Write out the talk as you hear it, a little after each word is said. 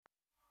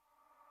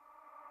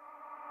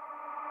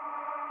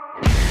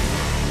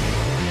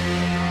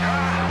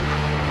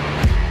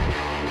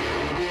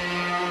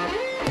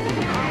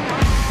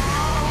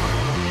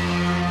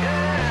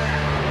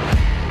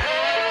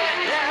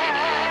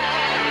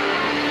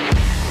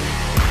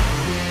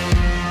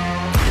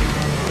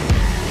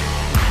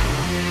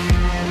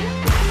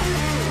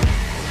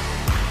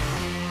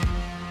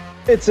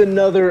It's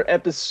another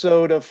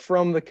episode of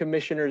From the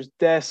Commissioner's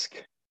Desk.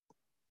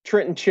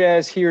 Trent and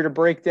Chaz here to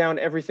break down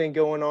everything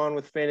going on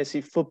with fantasy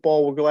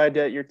football. We're glad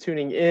that you're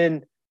tuning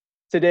in.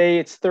 Today,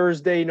 it's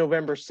Thursday,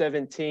 November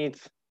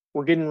 17th.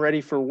 We're getting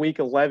ready for week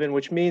 11,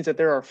 which means that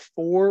there are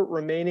 4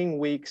 remaining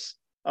weeks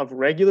of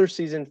regular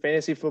season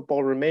fantasy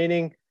football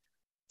remaining.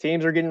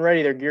 Teams are getting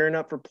ready. They're gearing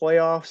up for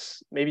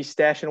playoffs, maybe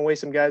stashing away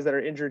some guys that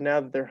are injured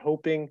now that they're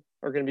hoping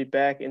are going to be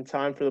back in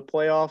time for the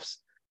playoffs.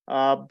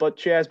 But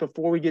Chaz,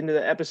 before we get into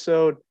the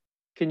episode,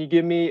 can you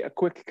give me a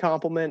quick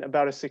compliment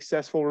about a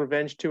successful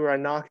revenge tour? I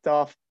knocked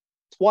off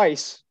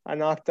twice. I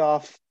knocked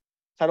off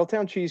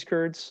Titletown Cheese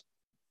Curds.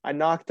 I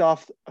knocked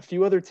off a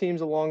few other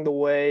teams along the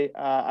way.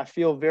 I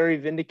feel very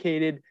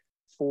vindicated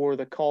for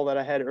the call that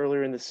I had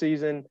earlier in the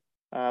season.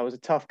 It was a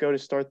tough go to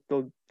start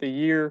the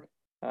year.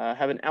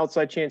 Have an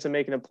outside chance of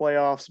making the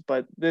playoffs,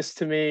 but this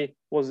to me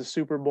was a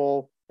Super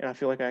Bowl, and I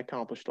feel like I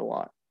accomplished a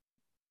lot.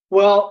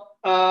 Well,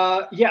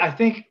 I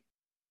think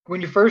when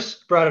you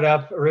first brought it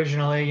up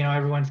originally,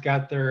 everyone's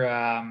got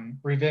their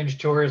revenge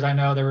tours. I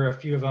know there were a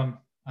few of them.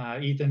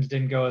 Ethan's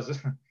didn't go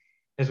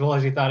as well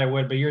as he thought it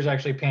would, but yours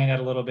actually panned out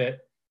a little bit.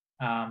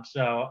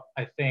 So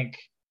I think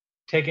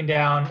taking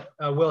down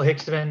Will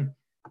Hicksman,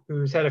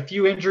 who's had a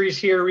few injuries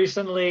here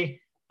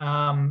recently,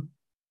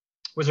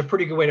 was a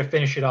pretty good way to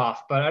finish it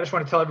off. But I just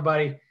want to tell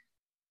everybody,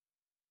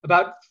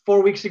 about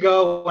 4 weeks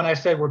ago when I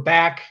said we're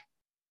back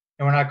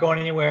and we're not going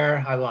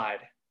anywhere, I lied.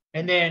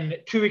 And then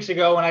 2 weeks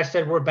ago when I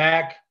said we're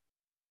back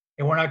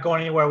and we're not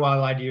going anywhere, well, I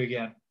lied to you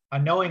again.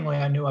 Unknowingly,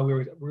 I knew we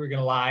were going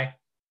to lie,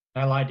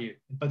 and I lied to you.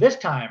 But this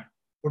time,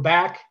 we're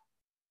back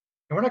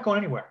and we're not going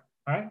anywhere,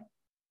 all right?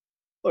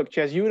 Look,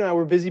 Chaz, you and I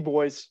were busy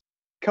boys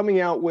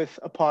coming out with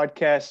a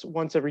podcast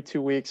once every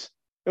 2 weeks.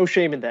 No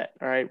shame in that,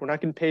 all right? We're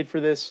not getting paid for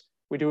this.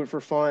 We do it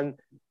for fun.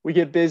 We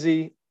get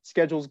busy.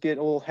 Schedules get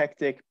a little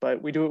hectic,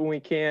 but we do it when we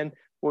can.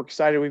 We're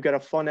excited. We've got a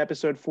fun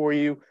episode for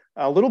you.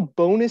 A little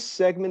bonus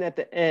segment at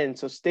the end,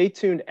 so stay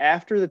tuned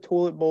after the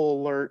toilet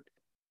bowl alert.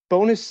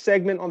 Bonus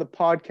segment on the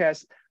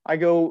podcast. I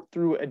go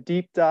through a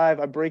deep dive.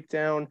 I break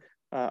down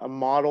a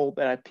model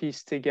that I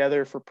pieced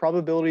together for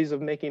probabilities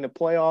of making the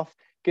playoff.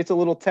 Gets a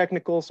little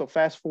technical, so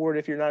fast forward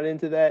if you're not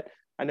into that.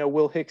 I know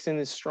Will Hickson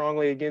is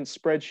strongly against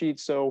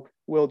spreadsheets, so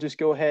we'll just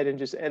go ahead and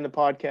just end the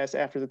podcast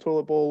after the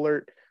toilet bowl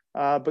alert.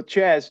 But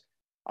Chaz,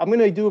 I'm going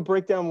to do a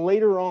breakdown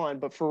later on,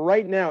 but for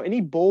right now,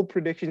 any bold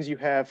predictions you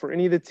have for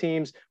any of the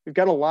teams? We've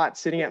got a lot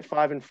sitting at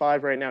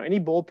 5-5 right now. Any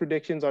bold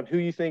predictions on who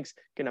you think's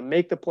going to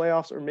make the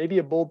playoffs, or maybe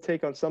a bold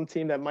take on some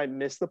team that might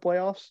miss the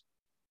playoffs?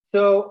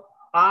 So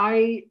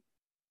I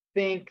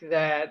think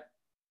that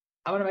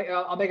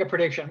I'll make a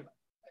prediction.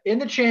 In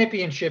the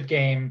championship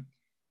game,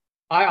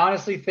 I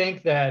honestly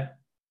think that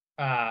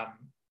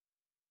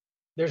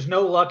there's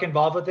no luck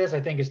involved with this. I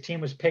think his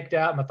team was picked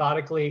out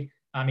methodically.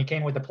 He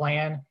came with a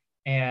plan.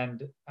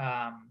 And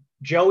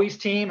Joey's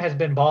team has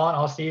been balling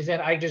all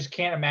season. I just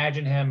can't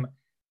imagine him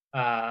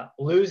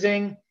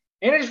losing.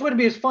 And it just wouldn't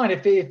be as fun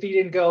if he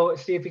didn't go,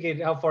 see if he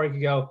could, how far he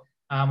could go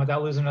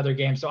without losing another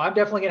game. So I'm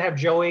definitely going to have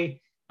Joey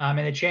in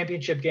the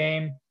championship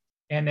game.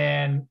 And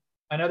then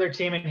another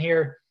team in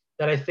here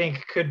that I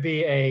think could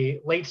be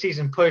a late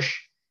season push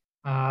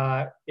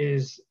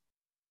is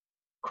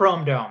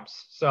Chrome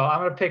Domes. So I'm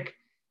going to pick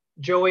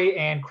Joey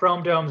and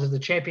Chrome Domes as the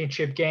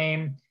championship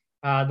game.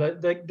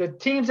 The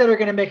teams that are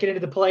going to make it into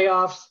the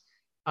playoffs,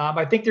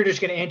 I think they're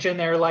just going to inch in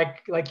there.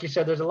 Like you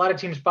said, there's a lot of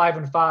teams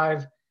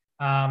 5-5.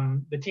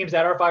 The teams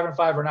that are 5-5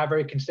 are not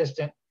very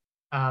consistent.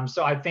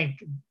 So I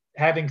think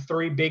having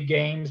 3 big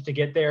games to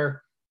get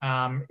there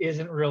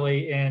isn't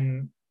really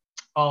in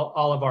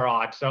all of our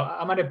odds. So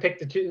I'm going to pick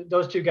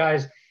those two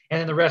guys, and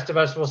then the rest of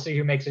us, we'll see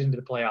who makes it into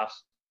the playoffs.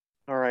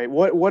 All right.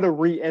 What a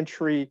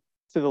re-entry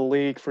to the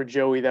league for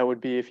Joey that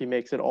would be if he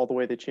makes it all the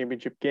way to the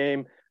championship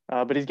game.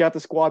 But he's got the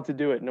squad to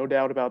do it, no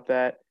doubt about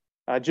that.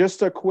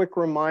 Just a quick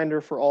reminder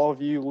for all of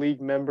you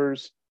league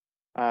members,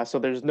 so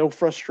there's no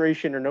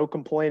frustration or no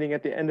complaining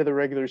at the end of the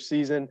regular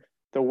season.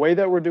 The way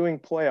that we're doing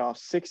playoffs,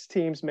 6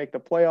 teams make the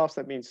playoffs.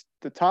 That means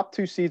the top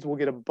 2 seeds will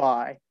get a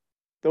bye.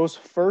 Those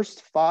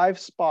first 5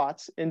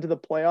 spots into the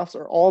playoffs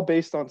are all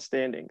based on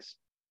standings.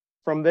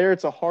 From there,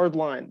 it's a hard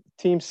line.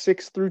 Teams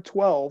 6 through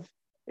 12,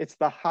 it's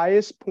the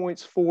highest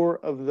points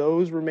for of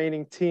those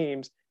remaining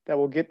teams that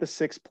will get the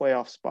 6th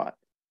playoff spot.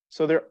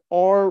 So there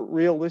are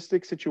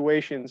realistic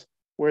situations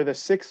where the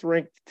 6th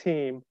ranked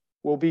team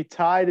will be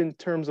tied in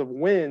terms of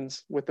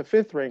wins with the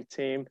 5th ranked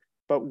team,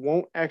 but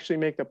won't actually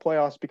make the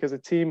playoffs because a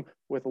team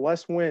with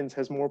less wins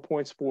has more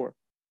points for.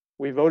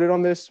 We voted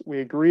on this. We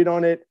agreed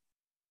on it.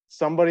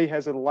 Somebody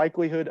has a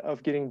likelihood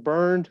of getting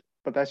burned,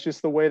 but that's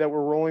just the way that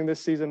we're rolling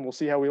this season. We'll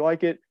see how we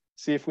like it,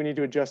 see if we need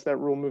to adjust that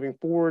rule moving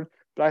forward.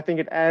 But I think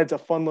it adds a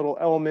fun little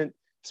element,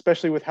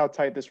 especially with how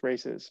tight this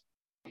race is.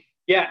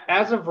 Yeah,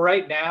 as of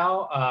right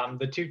now,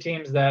 the 2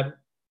 teams that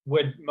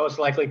would most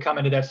likely come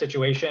into that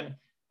situation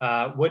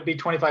would be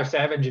 25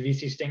 Savage and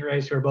VC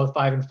Stingrays, who are both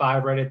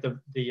 5-5, right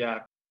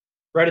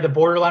at the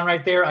borderline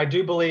right there. I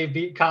do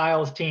believe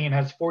Kyle's team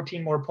has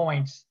 14 more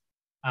points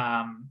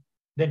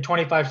than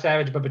 25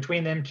 Savage, but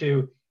between them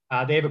two,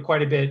 they have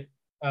quite a bit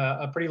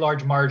a pretty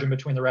large margin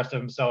between the rest of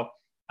them. So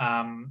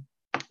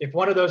if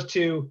one of those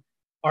two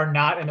are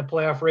not in the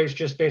playoff race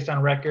just based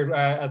on record,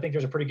 I think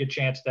there's a pretty good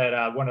chance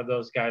that one of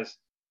those guys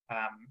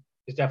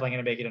is definitely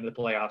going to make it into the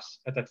playoffs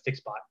at that 6th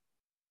spot.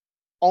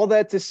 All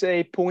that to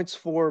say, points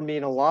for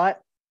mean a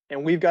lot,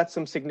 and we've got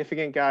some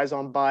significant guys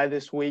on bye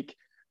this week.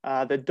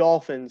 The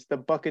Dolphins, the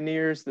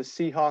Buccaneers, the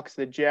Seahawks,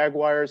 the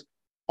Jaguars,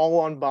 all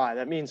on bye.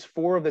 That means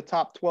 4 of the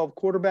top 12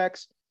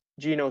 quarterbacks,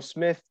 Geno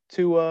Smith,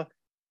 Tua,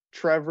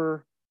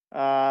 Trevor,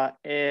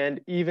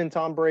 and even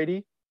Tom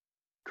Brady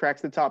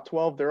cracks the top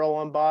 12. They're all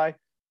on bye.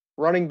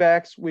 Running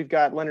backs, we've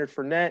got Leonard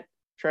Fournette,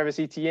 Travis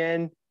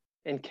Etienne,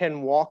 and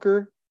Ken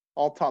Walker,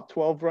 all top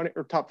 12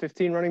 or top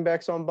 15 running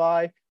backs on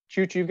bye.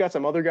 Chooch, you've got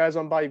some other guys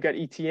on bye. You've got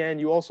Etienne.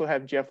 You also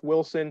have Jeff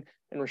Wilson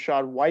and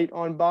Rachaad White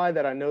on bye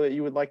that I know that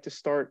you would like to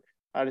start,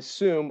 I'd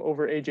assume,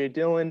 over A.J.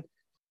 Dillon.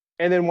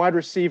 And then wide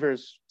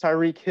receivers,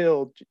 Tyreek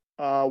Hill,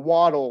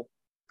 Waddle,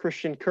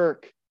 Christian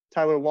Kirk,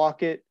 Tyler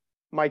Lockett,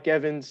 Mike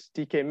Evans,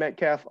 DK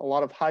Metcalf, a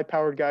lot of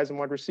high-powered guys and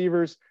wide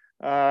receivers.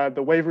 The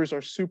waivers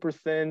are super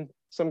thin.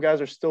 Some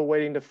guys are still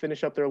waiting to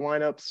finish up their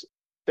lineups.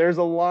 There's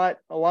a lot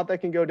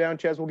that can go down,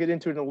 Chaz. We'll get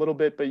into it in a little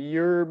bit, but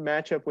your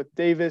matchup with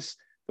Davis,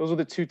 those are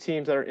the 2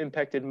 teams that are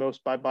impacted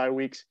most by bye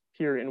weeks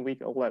here in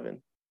week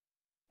 11.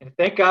 And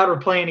thank God we're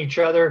playing each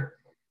other.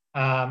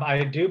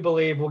 I do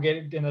believe we'll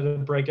get into the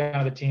breakdown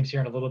of the teams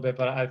here in a little bit,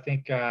 but I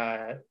think,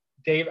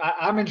 Dave,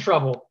 I'm in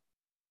trouble,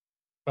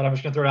 but I'm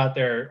just going to throw it out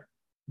there.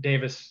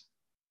 Davis,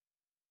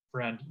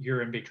 friend,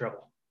 you're in big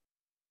trouble.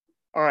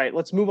 All right,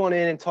 let's move on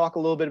in and talk a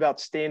little bit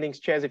about standings.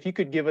 Chaz, if you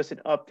could give us an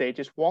update,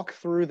 just walk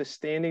through the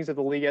standings of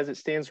the league as it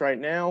stands right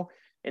now.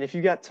 And if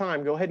you got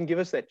time, go ahead and give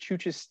us that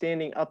Chooch's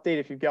standing update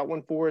if you've got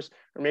one for us,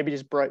 or maybe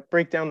just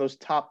break down those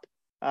top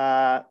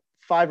 5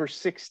 or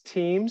 6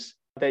 teams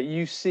that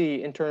you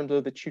see in terms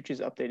of the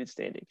Chooch's updated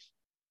standings.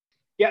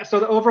 Yeah, so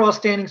the overall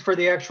standings for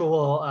the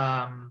actual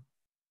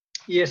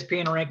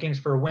ESPN rankings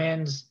for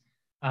wins.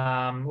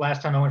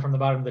 Last time I went from the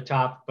bottom to the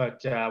top, but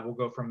we'll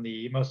go from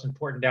the most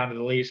important down to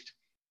the least.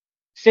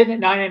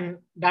 Sitting at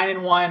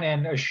 9-1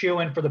 and a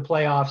shoe-in for the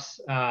playoffs.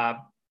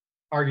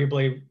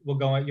 Arguably, you'll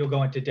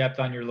go into depth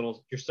on your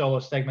solo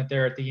segment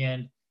there at the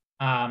end.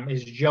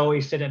 Is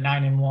Joey sitting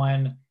at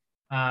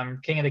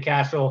 9-1, king of the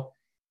castle?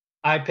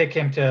 I pick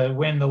him to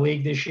win the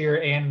league this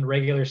year and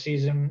regular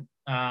season.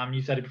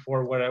 You said it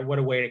before. What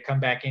a way to come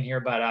back in here,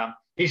 but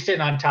he's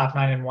sitting on top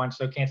 9-1,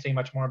 so can't say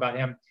much more about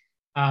him.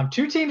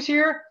 2 teams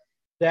here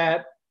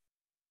that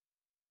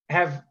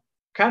have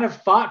kind of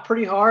fought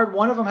pretty hard.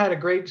 One of them had a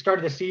great start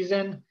of the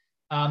season.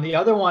 The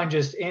other one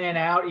just in and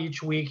out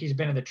each week. He's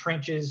been in the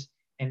trenches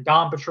and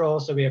Dawn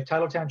Patrol. So we have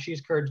Titletown Cheese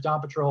Curds,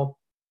 Dawn Patrol,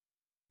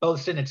 both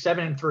sitting at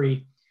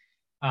 7-3.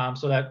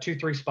 So that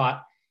 2-3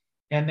 spot.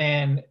 And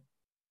then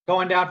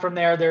going down from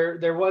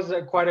there was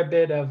quite a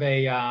bit of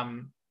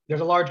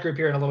there's a large group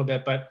here in a little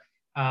bit, but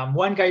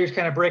one guy who's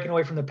kind of breaking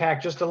away from the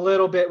pack just a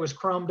little bit was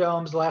Chrome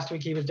Domes. Last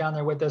week he was down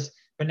there with us,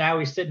 but now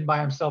he's sitting by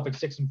himself at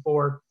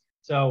 6-4.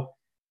 So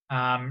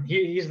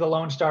he's the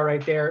lone star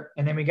right there.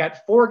 And then we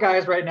got 4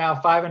 guys right now,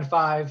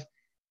 5-5.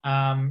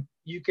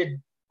 You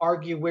could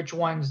argue which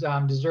ones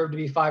deserve to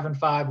be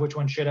 5-5, which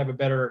ones should have a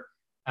better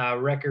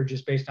record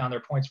just based on their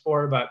points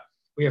for. But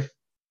we have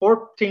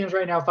 4 teams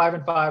right now,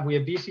 5-5. We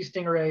have BC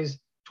Stingrays,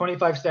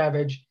 25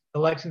 Savage, the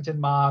Lexington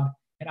Mob,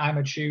 and I'm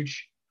a Chooch.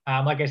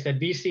 Like I said,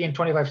 BC and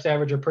 25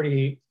 Savage are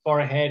pretty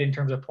far ahead in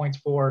terms of points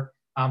for,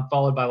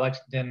 followed by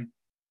Lexington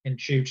and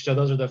Chooch. So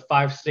those are the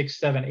 5, 6,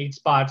 7, 8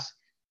 spots.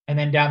 And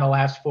then down the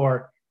last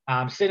 4,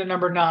 sitting at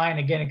number 9,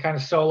 again, kind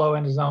of solo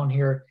in his own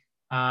here.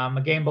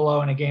 A game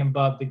below and a game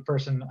above the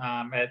person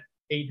at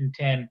 8 and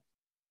 10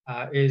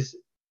 is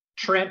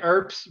Trent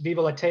Earps,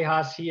 Viva La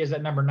Tejas. He is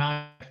at number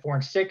 9, 4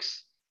 and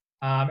 6.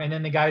 And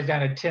then the guys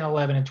down at 10,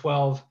 11, and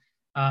 12.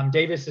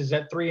 Davis is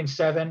at 3 and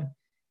 7.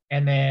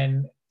 And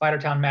then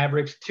Fightertown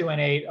Mavericks, 2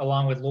 and 8,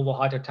 along with Louisville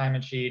Hot Tub Time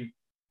Machine,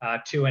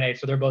 2 and 8.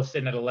 So they're both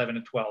sitting at 11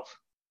 and 12.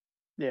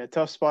 Yeah,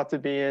 tough spot to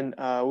be in.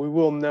 We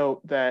will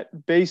note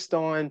that based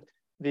on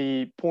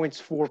the points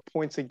for,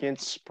 points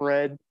against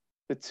spread,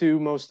 the 2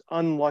 most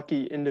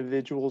unlucky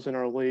individuals in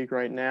our league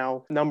right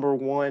now. Number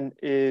 1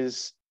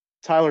 is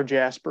Tyler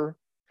Jasper.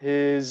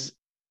 His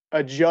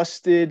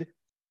adjusted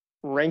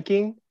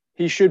ranking,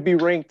 he should be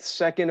ranked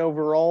 2nd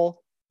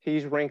overall.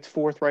 He's ranked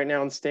 4th right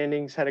now in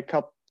standings, had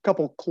a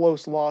couple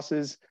close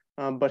losses,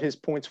 but his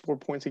points for,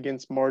 points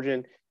against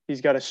margin,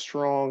 he's got a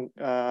strong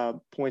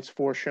points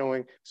for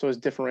showing, so his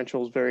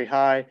differential is very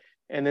high.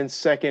 And then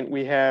 2nd,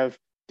 we have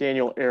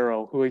Daniel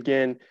Arrow, who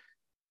again,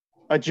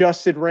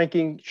 adjusted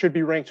ranking should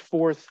be ranked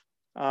 4th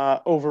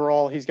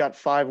overall. He's got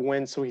 5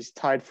 wins, so he's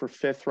tied for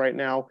 5th right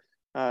now.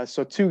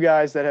 So 2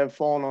 guys that have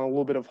fallen on a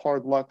little bit of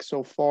hard luck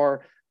so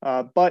far,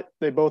 but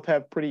they both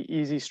have pretty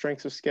easy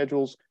strengths of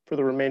schedules for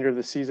the remainder of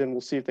the season.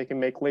 We'll see if they can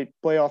make late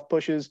playoff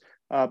pushes.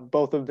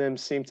 Both of them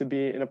seem to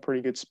be in a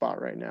pretty good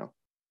spot right now.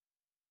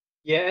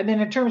 Yeah, and then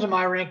in terms of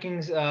my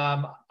rankings,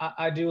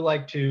 I do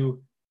like to,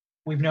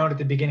 we've known at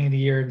the beginning of the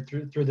year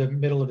and through the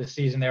middle of the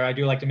season there, I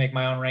do like to make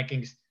my own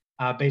rankings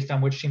based on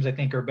which teams I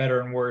think are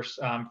better and worse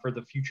for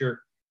the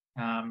future.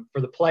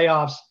 for the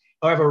playoffs.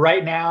 However,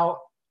 right now,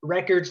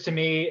 records to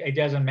me, it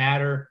doesn't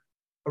matter.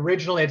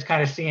 Originally, it's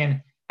kind of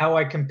seeing how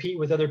I compete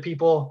with other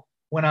people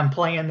when I'm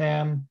playing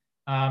them,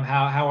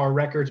 how our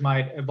records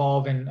might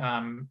evolve in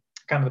kind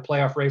of the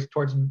playoff race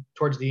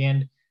towards the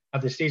end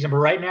of the season. But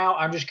right now,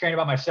 I'm just caring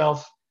about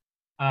myself.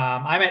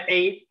 I'm at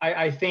 8.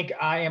 I think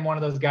I am one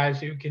of those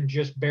guys who can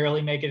just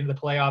barely make it into the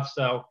playoffs.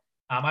 So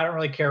I don't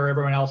really care where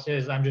everyone else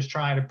is. I'm just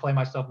trying to play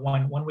myself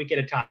one week at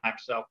a time.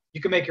 So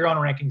you can make your own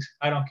rankings.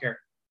 I don't care.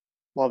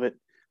 Love it.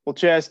 Well,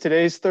 Chaz,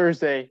 today's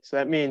Thursday, so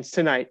that means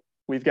tonight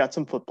we've got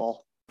some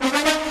football.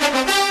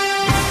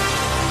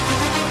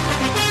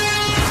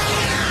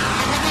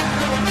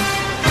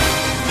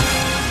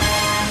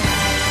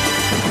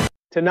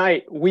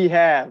 Tonight we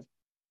have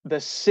the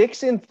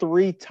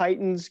 6-3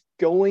 Titans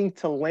going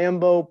to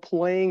Lambeau,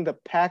 playing the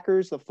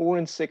Packers, the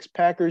 4-6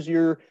 Packers,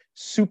 your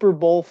Super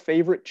Bowl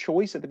favorite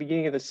choice at the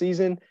beginning of the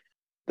season.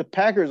 The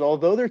Packers,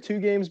 although they're 2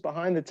 games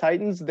behind the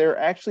Titans, they're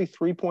actually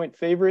 3-point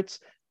favorites.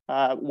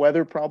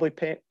 Weather probably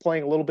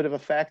playing a little bit of a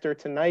factor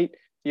tonight.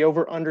 The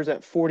over-under's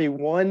at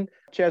 41.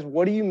 Chaz,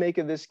 what do you make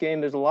of this game?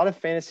 There's a lot of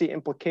fantasy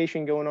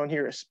implication going on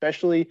here,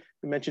 especially,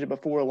 we mentioned it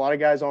before, a lot of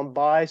guys on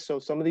bye, so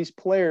some of these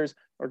players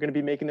are going to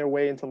be making their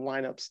way into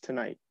lineups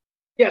tonight.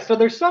 Yeah, so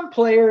there's some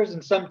players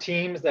and some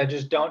teams that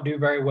just don't do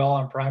very well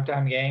on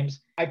primetime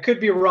games. I could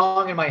be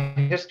wrong in my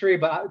history,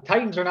 but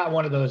Titans are not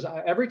one of those.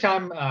 Every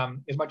time,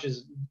 as much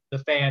as the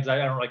fans, I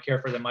don't really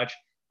care for them much.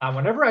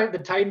 Whenever the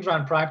Titans are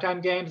on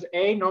primetime games,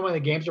 A, normally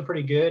the games are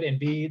pretty good, and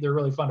B, they're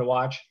really fun to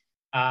watch,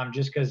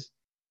 just because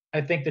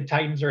I think the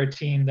Titans are a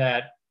team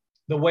that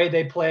the way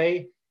they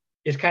play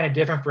is kind of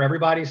different for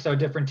everybody, so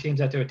different teams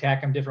have to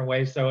attack them different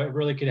ways, so it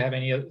really could have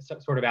any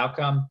sort of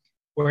outcome.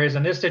 Whereas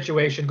in this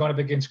situation, going up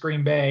against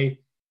Green Bay,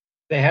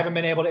 they haven't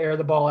been able to air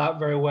the ball out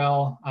very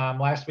well.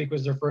 Last week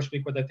was their first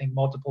week with, I think,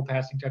 multiple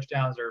passing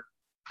touchdowns or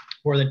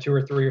more than 2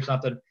 or 3 or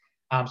something.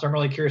 So I'm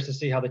really curious to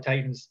see how the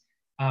Titans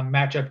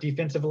match up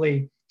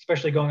defensively,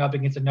 especially going up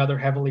against another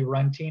heavily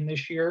run team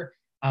this year.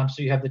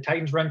 So you have the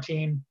Titans run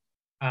team.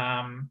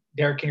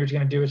 Derrick Henry's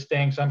going to do his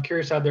thing. So I'm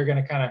curious how they're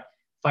going to kind of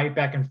fight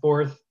back and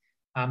forth.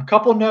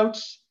 Couple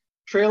notes.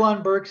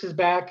 Treylon Burks is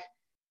back.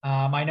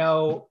 I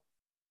know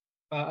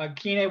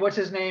Akine, what's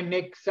his name?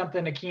 Nick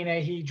something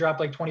Akine. He dropped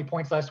like 20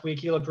 points last week.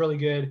 He looked really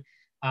good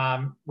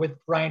with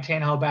Ryan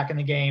Tannehill back in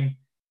the game.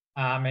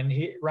 And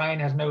Ryan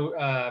has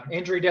no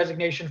injury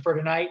designation for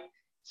tonight.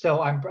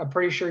 So I'm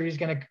pretty sure he's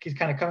kind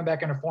of coming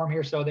back into form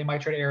here. So they might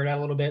try to air it out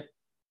a little bit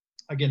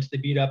against the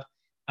beat up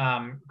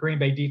Green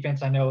Bay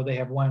defense. I know they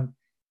have one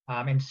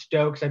in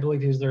Stokes. I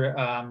believe he's their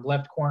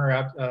left corner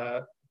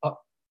out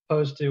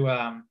opposed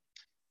to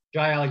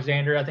Jai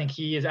Alexander. I think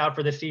he is out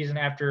for the season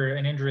after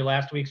an injury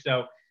last week.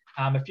 So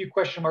a few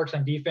question marks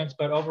on defense,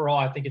 but overall,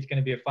 I think it's going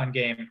to be a fun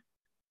game.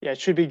 Yeah, it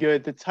should be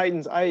good. The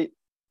Titans,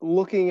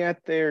 looking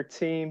at their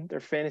team,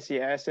 their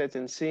fantasy assets,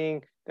 and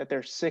seeing that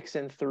they're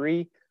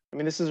 6-3, I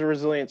mean, this is a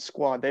resilient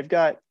squad. They've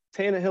got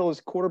Tannehill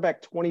as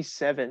quarterback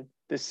 27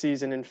 this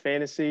season in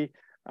fantasy,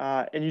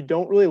 and you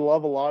don't really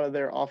love a lot of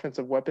their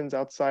offensive weapons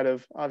outside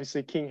of,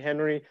 obviously, King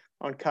Henry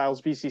on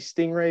Kyle's BC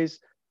Stingrays.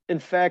 In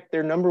fact,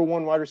 their number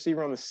 1 wide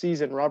receiver on the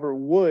season, Robert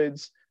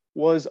Woods,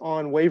 was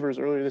on waivers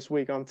earlier this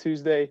week on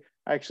Tuesday.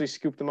 I actually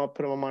scooped him up,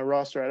 put him on my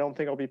roster. I don't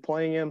think I'll be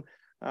playing him.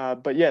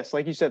 But yes,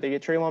 like you said, they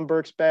get Treylon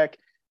Burks back.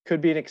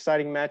 Could be an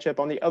exciting matchup.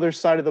 On the other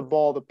side of the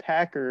ball, the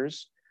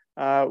Packers,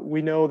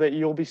 we know that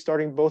you'll be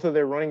starting both of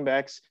their running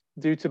backs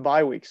due to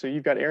bye week. So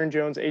you've got Aaron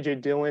Jones, A.J.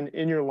 Dillon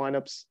in your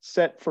lineups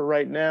set for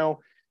right now.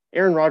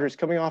 Aaron Rodgers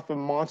coming off a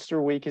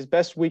monster week, his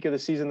best week of the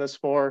season thus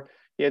far.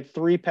 He had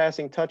 3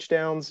 passing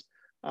touchdowns.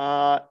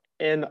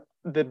 And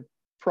the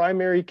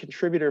primary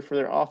contributor for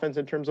their offense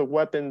in terms of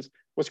weapons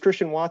was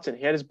Christian Watson.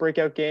 He had his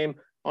breakout game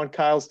on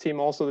Kyle's team,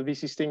 also the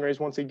BC Stingrays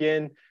once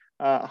again.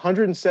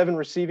 107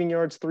 receiving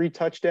yards, 3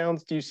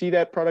 touchdowns. Do you see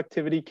that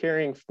productivity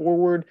carrying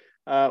forward,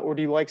 or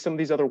do you like some of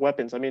these other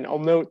weapons? I mean, I'll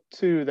note,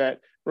 too, that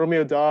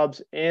Romeo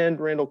Doubs and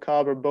Randall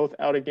Cobb are both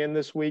out again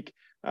this week.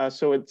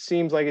 So it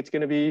seems like it's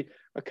going to be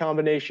a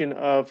combination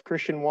of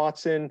Christian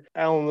Watson,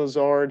 Allen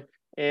Lazard,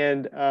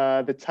 and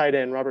the tight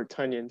end, Robert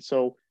Tonyan.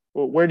 So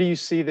where do you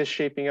see this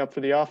shaping up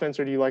for the offense,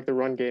 or do you like the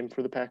run game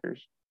for the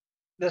Packers?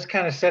 This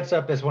kind of sets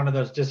up as one of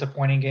those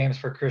disappointing games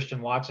for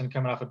Christian Watson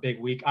coming off a big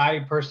week. I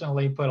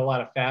personally put a lot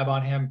of fab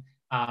on him,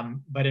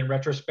 but in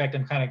retrospect,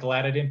 I'm kind of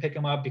glad I didn't pick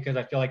him up because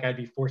I feel like I'd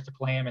be forced to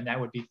play him, and that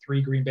would be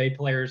 3 Green Bay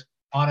players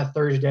on a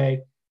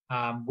Thursday,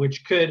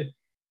 which could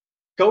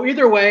go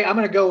either way. I'm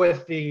going to go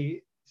with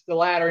the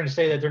latter and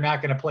say that they're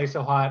not going to play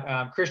so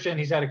hot. Christian,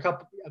 he's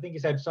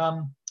had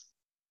some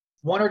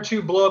 1 or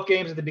 2 blow-up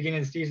games at the beginning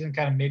of the season,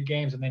 kind of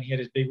mid-games, and then he had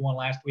his big one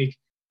last week.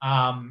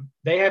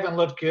 They haven't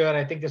looked good.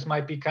 I think this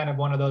might be kind of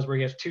one of those where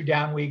he has 2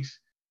 down weeks,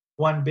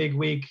 1 big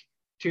week,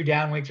 2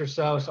 down weeks or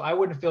so. So I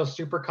wouldn't feel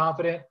super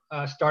confident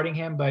starting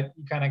him, but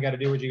you kind of got to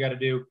do what you got to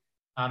do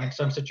in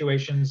some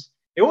situations.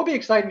 It will be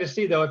exciting to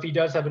see, though, if he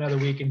does have another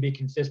week and be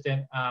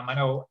consistent. I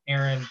know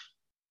Aaron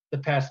the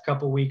past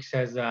couple weeks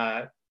has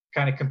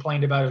kind of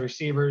complained about his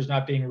receivers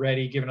not being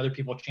ready, giving other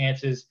people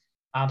chances.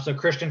 So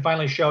Christian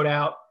finally showed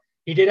out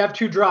He did have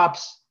 2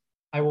 drops,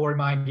 I will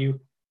remind you.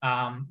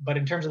 But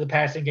in terms of the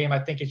passing game, I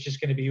think it's just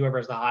going to be whoever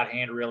has the hot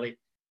hand, really.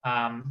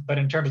 But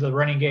in terms of the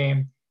running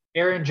game,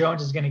 Aaron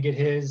Jones is going to get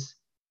his.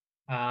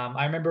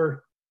 I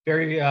remember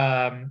very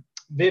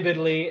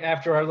vividly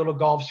after our little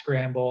golf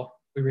scramble,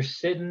 we were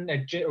sitting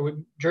at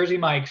Jersey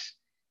Mike's,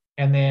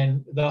 and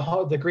then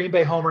the Green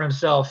Bay homer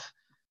himself,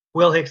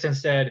 Will Hickson,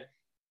 said,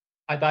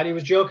 I thought he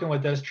was joking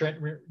with us, Trent.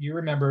 You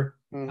remember.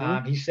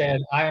 He said,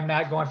 I am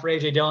not going for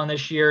A.J. Dillon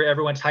this year.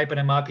 Everyone's hyping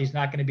him up. He's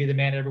not going to be the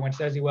man everyone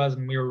says he was.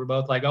 And we were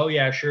both like, oh,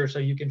 yeah, sure. So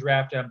you can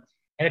draft him.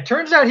 And it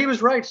turns out he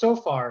was right so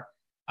far.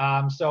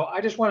 So I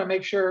just want to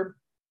make sure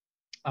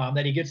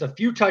that he gets a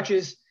few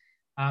touches.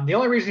 The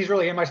only reason he's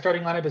really in my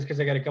starting lineup is because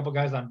I got a couple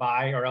guys on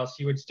bye, or else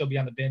he would still be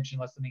on the bench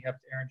unless something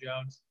happens to Aaron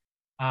Jones.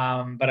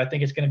 But I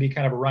think it's going to be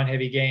kind of a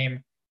run-heavy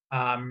game,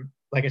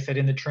 like I said,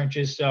 in the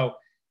trenches. So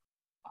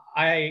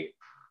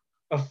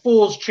a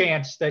fool's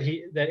chance that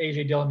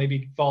A.J. Dillon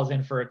maybe falls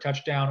in for a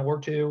touchdown or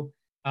 2.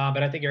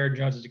 But I think Aaron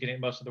Jones is getting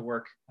most of the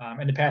work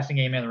in the passing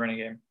game and the running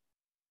game.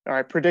 All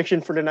right,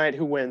 prediction for tonight,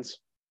 who wins?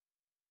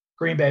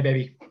 Green Bay,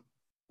 baby.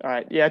 All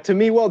right, yeah, to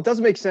me, well, it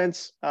does make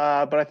sense,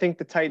 but I think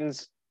the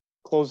Titans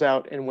close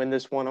out and win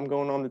this one. I'm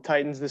going on the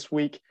Titans this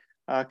week.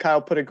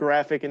 Kyle put a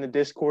graphic in the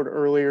Discord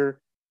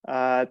earlier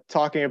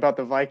talking about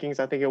the Vikings,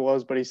 I think it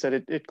was, but he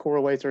said it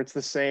correlates, or it's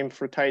the same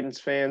for Titans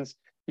fans.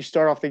 You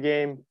start off the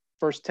game,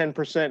 first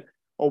 10%,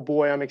 oh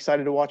boy, I'm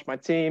excited to watch my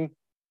team.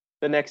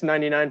 The next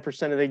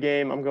 99% of the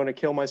game, I'm going to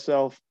kill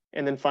myself.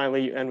 And then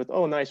finally you end with,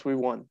 oh, nice, we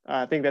won.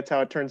 I think that's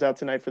how it turns out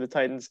tonight for the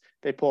Titans.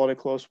 They pull out a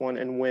close one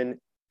and win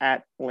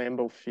at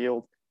Lambeau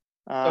Field.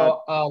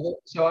 So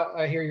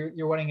I hear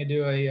you're wanting to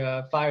do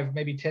a $5,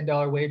 maybe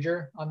 $10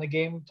 wager on the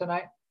game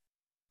tonight.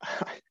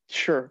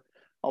 Sure,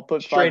 I'll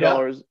put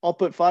 $5. I'll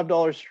put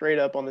 $5 straight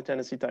up on the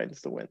Tennessee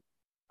Titans to win.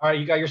 All right,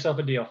 you got yourself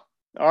a deal.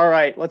 All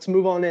right, let's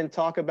move on in and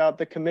talk about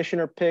the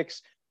commissioner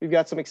picks. We've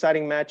got some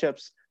exciting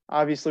matchups.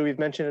 Obviously, we've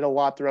mentioned it a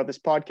lot throughout this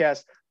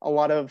podcast. A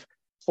lot of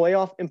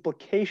playoff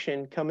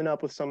implication coming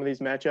up with some of these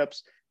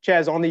matchups.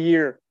 Chaz, on the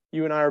year,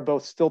 you and I are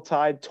both still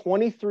tied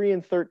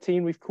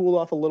 23-13. We've cooled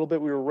off a little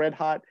bit. We were red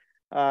hot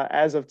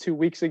as of 2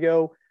 weeks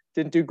ago.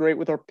 Didn't do great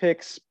with our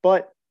picks,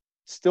 but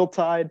still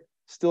tied,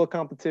 still a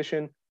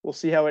competition. We'll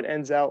see how it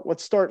ends out.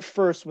 Let's start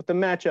first with the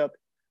matchup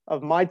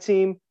of my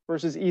team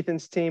versus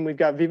Ethan's team. We've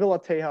got Viva La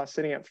Teja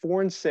sitting at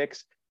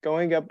 4-6,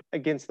 going up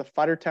against the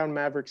Fightertown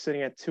Mavericks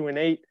sitting at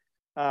 2-8.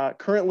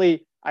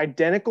 Currently,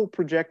 identical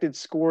projected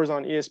scores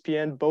on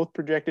ESPN, both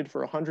projected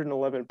for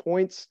 111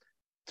 points.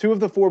 2 of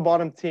the 4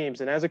 bottom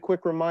teams. And as a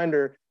quick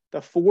reminder,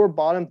 the 4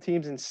 bottom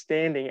teams in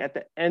standing at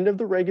the end of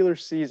the regular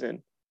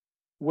season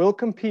will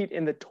compete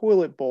in the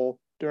Toilet Bowl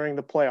during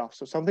the playoffs.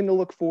 So something to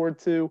look forward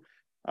to.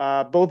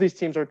 Both these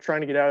teams are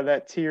trying to get out of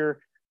that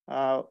tier.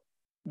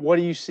 What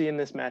do you see in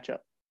this matchup?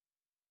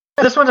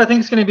 This one I think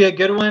is going to be a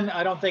good one.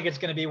 I don't think it's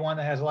going to be one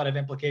that has a lot of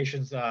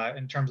implications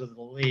in terms of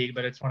the league,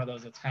 but it's one of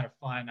those that's kind of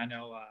fun. I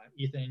know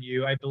Ethan and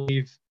you, I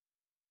believe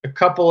you've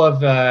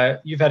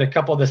had a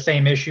couple of the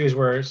same issues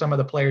where some of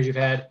the players you've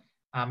had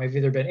have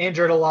either been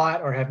injured a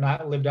lot or have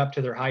not lived up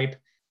to their hype.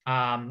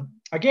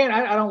 Again,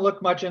 I don't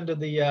look much into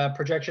the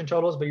projection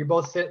totals, but you're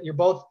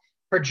both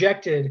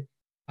projected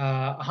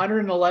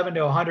 111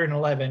 to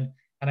 111,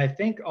 and I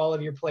think all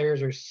of your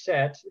players are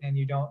set, and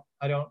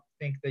I don't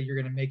think that you're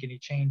going to make any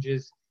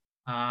changes.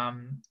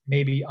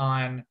 Maybe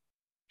on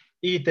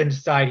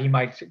Ethan's side, he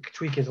might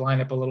tweak his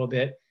lineup a little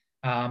bit.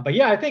 But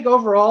yeah, I think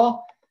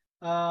overall,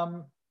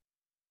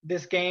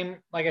 this game,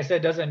 like I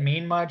said, doesn't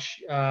mean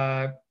much.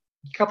 A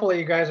couple of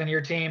you guys on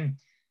your team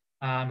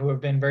who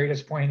have been very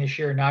disappointing this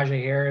year,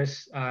 Najee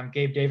Harris,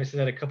 Gabe Davis has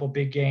had a couple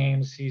big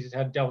games. He's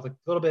dealt with a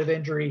little bit of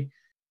injury.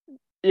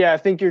 Yeah, I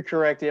think you're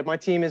correct. Yeah, my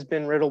team has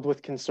been riddled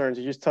with concerns.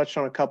 You just touched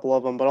on a couple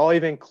of them, but I'll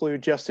even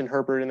include Justin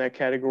Herbert in that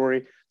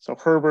category. So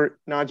Herbert,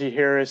 Najee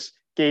Harris,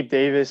 Gabe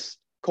Davis,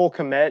 Cole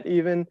Kmet,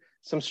 even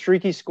some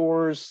streaky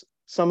scores,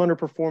 some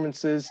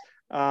underperformances.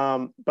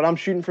 But I'm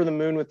shooting for the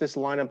moon with this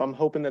lineup. I'm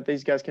hoping that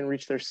these guys can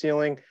reach their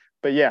ceiling.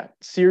 But yeah,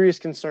 serious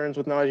concerns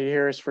with Najee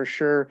Harris for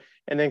sure.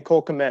 And then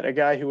Cole Kmet, a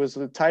guy who was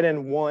the tight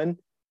end 1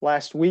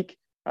 last week,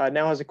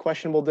 now has a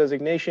questionable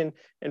designation.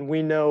 And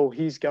we know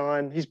he's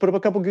gone. He's put up a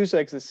couple goose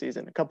eggs this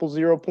season, a couple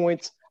 0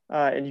 points,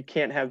 and you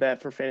can't have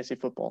that for fantasy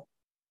football.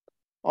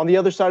 On the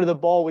other side of the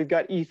ball, we've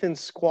got Ethan's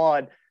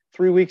squad.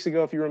 3 weeks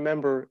ago, if you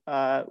remember,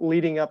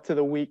 leading up to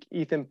the week,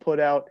 Ethan put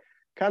out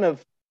kind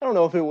of, I don't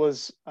know if it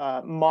was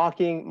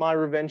mocking my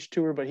revenge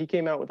tour, but he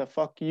came out with a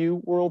fuck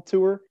you world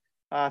tour.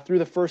 Through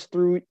the first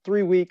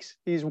 3 weeks,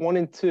 he's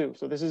 1-2.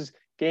 So this is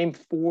game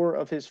 4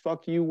 of his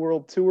fuck you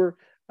world tour.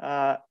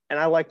 And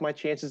I like my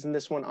chances in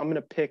this one. I'm going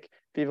to pick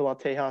Viva La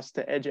Tejas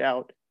to edge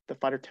out the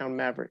Fightertown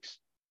Mavericks.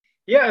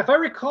 Yeah, if I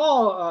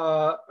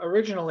recall,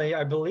 originally,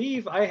 I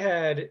believe I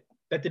had,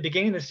 at the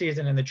beginning of the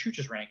season in the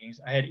Chooches rankings,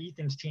 I had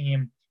Ethan's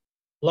team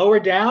lower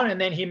down,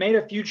 and then he made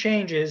a few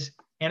changes,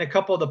 and a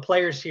couple of the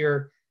players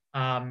here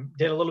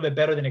did a little bit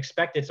better than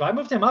expected. So I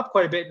moved him up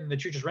quite a bit in the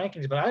Chooches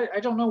rankings, but I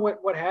don't know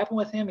what happened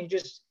with him.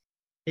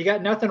 He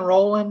got nothing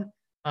rolling.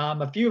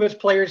 A few of his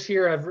players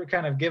here have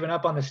kind of given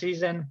up on the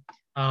season.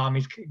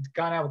 He's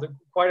gone out with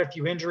quite a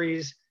few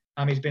injuries.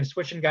 He's been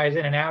switching guys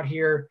in and out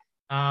here.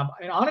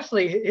 And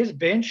honestly, his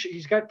bench,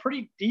 he's got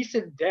pretty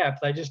decent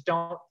depth. I just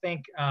don't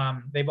think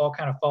they've all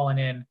kind of fallen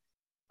in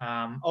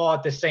all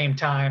at the same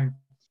time.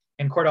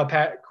 And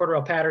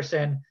Cordell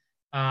Patterson,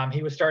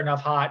 he was starting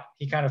off hot.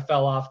 He kind of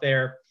fell off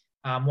there.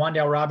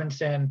 Wan'Dale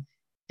Robinson,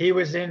 he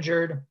was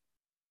injured.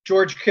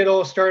 George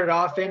Kittle started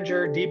off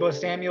injured. Deebo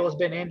Samuel has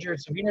been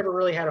injured. So he never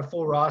really had a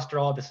full roster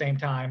all at the same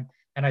time.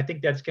 And I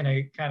think that's going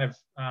to kind of,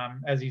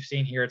 as you've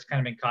seen here, it's kind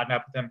of been caught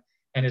up with him.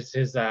 And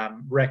his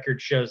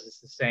record shows it's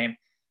the same.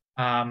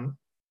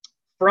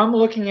 From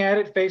looking at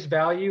it face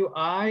value,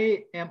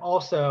 I am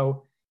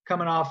also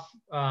coming off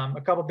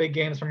a couple big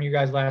games from you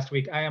guys last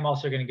week. I am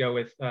also going to go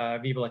with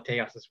Viva La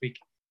Tejas this week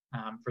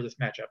for this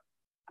matchup.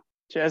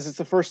 Chaz, it's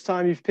the first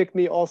time you've picked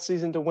me all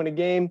season to win a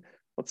game.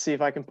 Let's see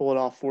if I can pull it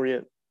off for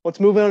you. Let's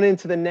move on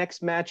into the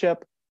next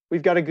matchup.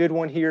 We've got a good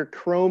one here.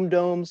 Chrome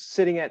Domes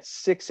sitting at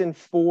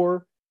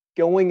 6-4,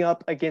 going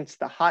up against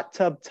the Hot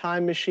Tub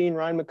Time Machine,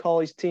 Ryan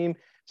McCauley's team,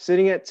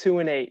 sitting at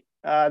 2-8.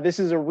 This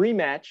is a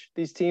rematch.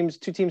 These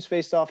two teams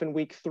faced off in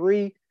week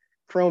 3.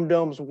 Chrome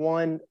Domes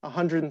won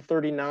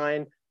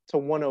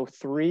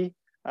 139-103.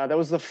 That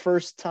was the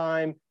first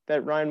time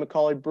that Ryan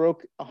McCauley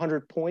broke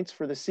 100 points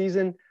for the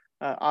season.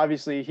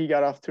 Obviously, he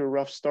got off to a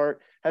rough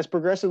start, has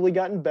progressively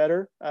gotten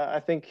better. I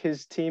think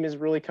his team is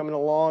really coming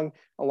along.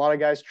 A lot of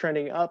guys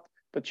trending up.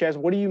 But Chaz,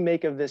 what do you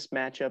make of this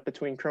matchup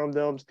between Chrome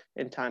Domes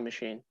and Time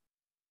Machine?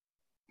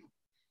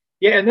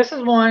 Yeah, and this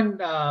is one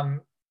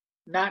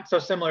not so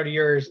similar to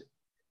yours.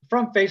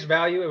 From face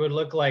value, it would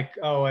look like,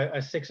 a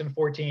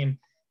 6-4 team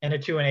and a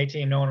 2-8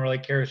 team. No one really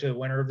cares who the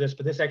winner of this,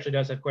 but this actually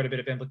does have quite a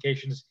bit of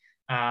implications.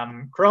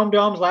 Chrome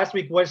Domes last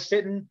week was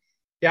sitting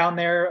down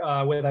there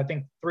with, I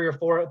think,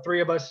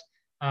 three of us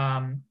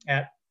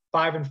at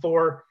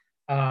 5-4.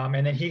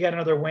 And then he got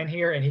another win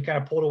here and he kind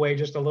of pulled away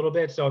just a little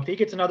bit. So if he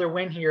gets another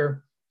win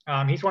here,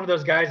 he's one of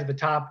those guys at the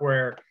top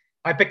where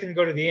I picked him to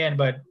go to the end,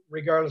 but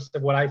regardless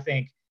of what I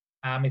think,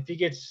 if he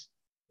gets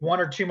 1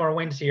 or 2 more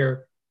wins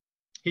here,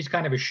 he's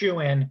kind of a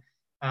shoe-in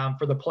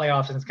for the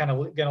playoffs, and it's kind of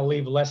going to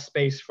leave less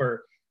space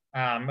for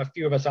a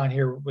few of us on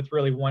here with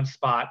really one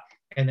spot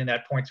and then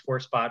that points for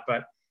spot.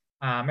 But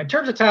in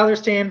terms of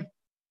Tyler's team,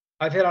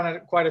 I've hit on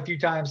it quite a few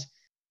times.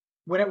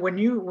 When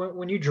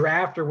you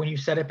draft or when you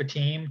set up a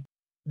team,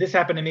 this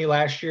happened to me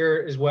last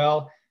year as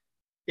well.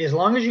 As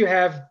long as you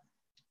have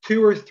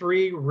 2 or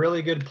 3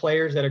 really good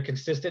players that are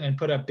consistent and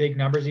put up big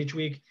numbers each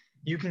week,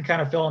 you can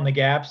kind of fill in the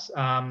gaps.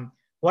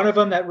 One of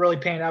them that really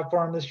panned out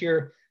for him this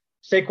year,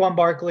 Saquon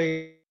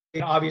Barkley,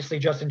 obviously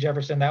Justin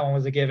Jefferson, that one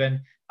was a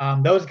given.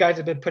 Those guys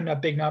have been putting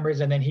up big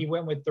numbers, and then he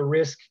went with the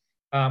risk,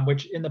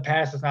 which in the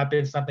past has not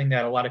been something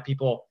that a lot of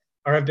people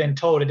or have been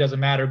told it doesn't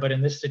matter. But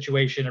in this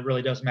situation, it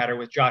really does matter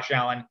with Josh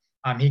Allen.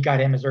 He got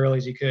him as early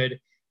as he could.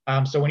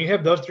 So when you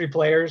have those 3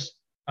 players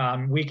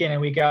week in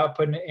and week out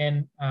putting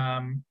in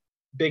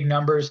big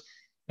numbers,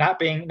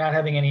 not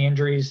having any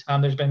injuries,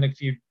 there's been a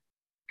few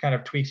kind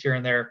of tweaks here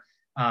and there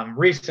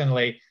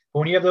recently. But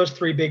when you have those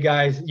 3 big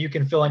guys, you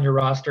can fill in your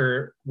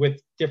roster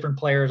with different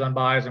players on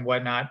buys and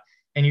whatnot,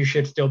 and you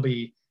should still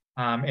be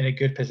in a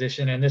good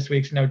position. And this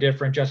week's no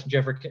different. Justin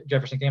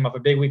Jefferson came off a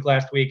big week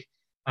last week.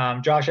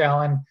 Josh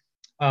Allen,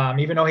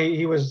 even though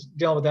he was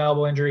dealing with an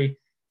elbow injury,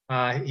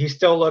 he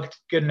still looked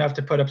good enough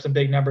to put up some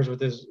big numbers with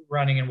his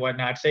running and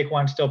whatnot.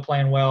 Saquon's still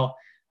playing well.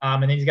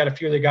 And then he's got a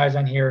few other guys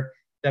on here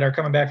that are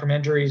coming back from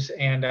injuries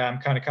and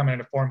kind of coming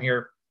into form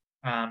here.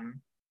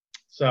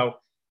 So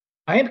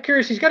I am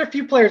curious. He's got a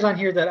few players on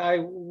here that I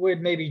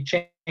would maybe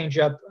change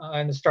up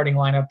in the starting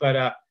lineup,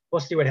 but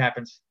we'll see what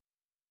happens.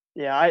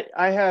 Yeah,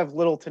 I have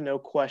little to no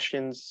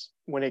questions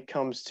when it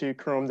comes to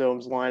Chrome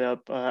Dome's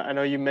lineup. I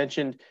know you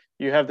mentioned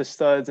you have the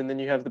studs and then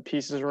you have the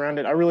pieces around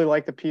it. I really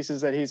like the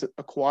pieces that he's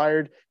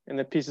acquired and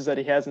the pieces that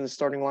he has in the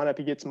starting lineup.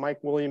 He gets Mike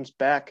Williams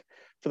back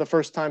for the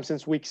first time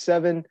since week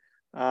 7.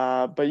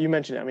 But you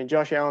mentioned it. I mean,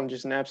 Josh Allen,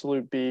 just an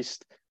absolute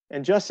beast.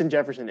 And Justin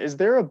Jefferson, is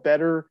there a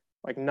better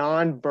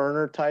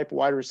non-burner type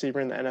wide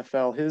receiver in the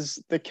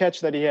NFL? The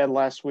catch that he had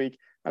last week,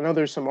 I know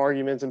there's some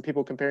arguments and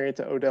people comparing it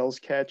to Odell's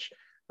catch,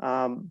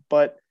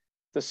 but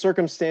the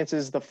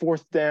circumstances, the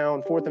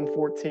 4th and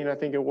 14, I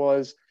think it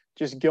was,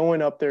 just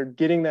going up there,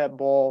 getting that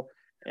ball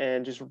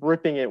and just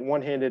ripping it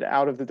one-handed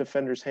out of the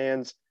defender's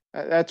hands.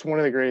 That's one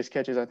of the greatest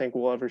catches I think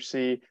we'll ever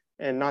see.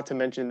 And not to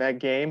mention that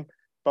game,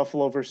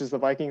 Buffalo versus the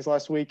Vikings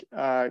last week,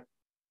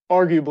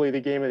 arguably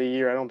the game of the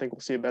year. I don't think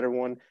we'll see a better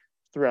one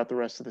throughout the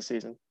rest of the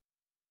season.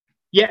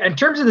 Yeah, in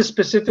terms of the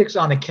specifics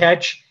on the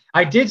catch,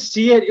 I did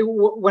see it.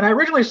 When I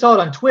originally saw it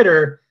on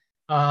Twitter,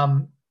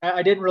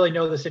 I didn't really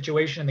know the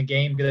situation in the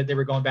game because they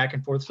were going back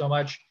and forth so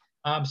much.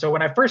 So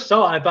when I first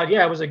saw it, I thought,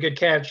 yeah, it was a good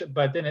catch.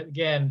 But then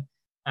again,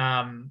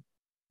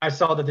 I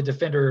saw that the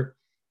defender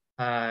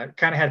kind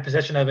of had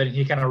possession of it, and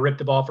he kind of ripped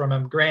the ball from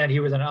him. Granted, he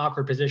was in an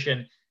awkward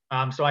position.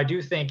 So I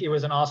do think it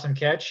was an awesome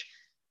catch.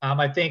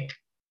 I think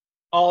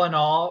all in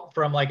all,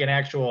 from an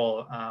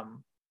actual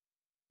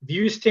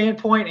view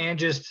standpoint and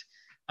just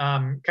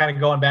kind of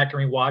going back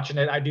and rewatching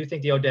it. I do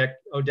think the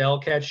Odell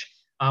catch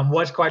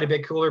was quite a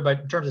bit cooler, but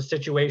in terms of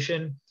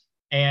situation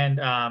and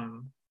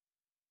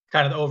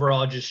kind of the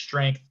overall just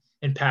strength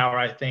and power,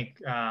 I think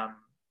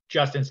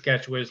Justin's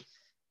catch was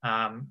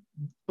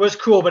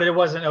cool, but it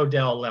wasn't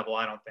Odell level,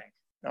 I don't think.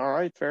 All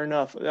right, fair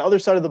enough. The other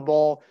side of the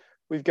ball,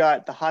 we've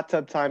got the hot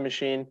tub time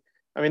machine.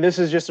 I mean, this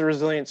is just a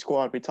resilient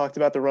squad. We talked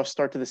about the rough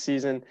start to the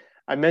season.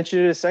 I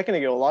mentioned it a second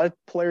ago. A lot of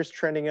players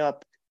trending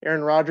up.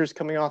 Aaron Rodgers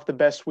coming off the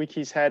best week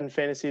he's had in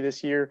fantasy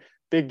this year.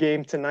 Big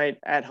game tonight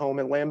at home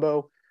at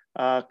Lambeau.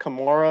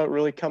 Kamara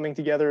really coming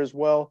together as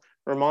well.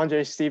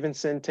 Ramondre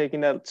Stevenson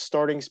taking that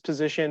starting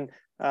position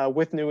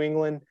with New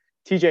England.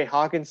 TJ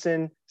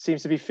Hawkinson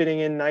seems to be fitting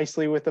in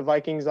nicely with the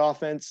Vikings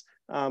offense.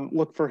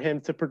 Look for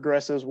him to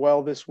progress as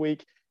well this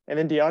week. And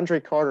then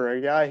DeAndre Carter,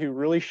 a guy who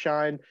really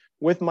shined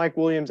with Mike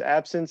Williams'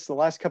 absence the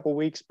last couple of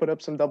weeks, put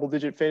up some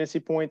double-digit fantasy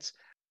points.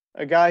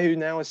 A guy who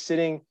now is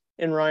sitting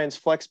in Ryan's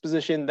flex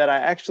position that I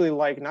actually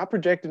like, not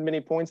projected many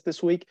points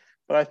this week,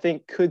 but I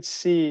think could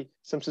see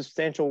some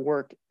substantial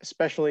work,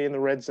 especially in the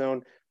red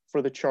zone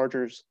for the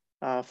Chargers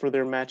for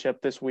their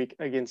matchup this week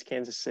against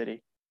Kansas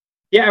City.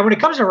 Yeah, and when it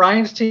comes to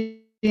Ryan's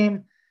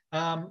team,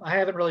 I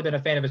haven't really been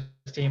a fan of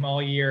his team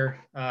all year.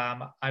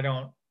 I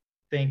don't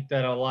think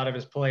that a lot of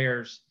his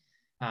players,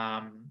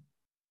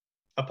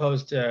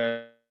 opposed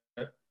to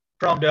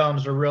Chrome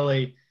Domes, are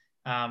really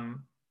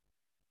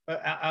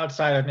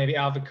outside of maybe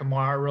Alvin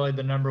Kamara, really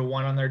the number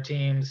one on their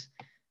teams.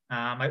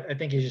 I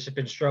think he's just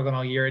been struggling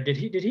all year. Did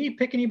he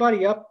pick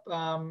anybody up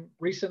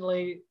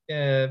recently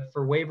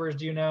for waivers?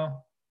 Do you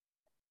know?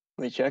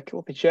 Let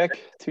me check.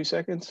 2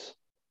 seconds.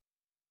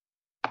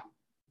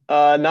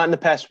 Not in the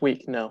past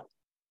week, no.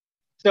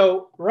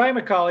 So Ryan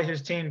McCauley,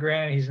 his team,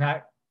 granted, he's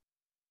not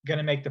going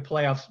to make the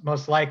playoffs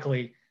most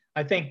likely.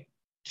 I think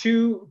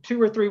two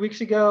or 3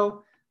 weeks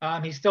ago,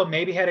 he still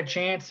maybe had a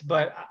chance,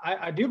 but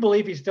I do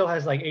believe he still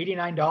has like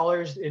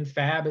 $89 in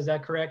FAB. Is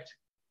that correct?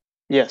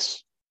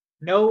 Yes.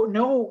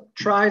 No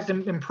tries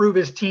to improve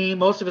his team.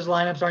 Most of his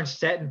lineups aren't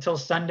set until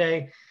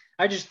Sunday.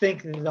 I just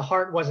think the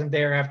heart wasn't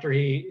there after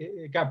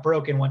it got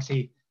broken once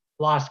he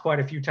lost quite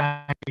a few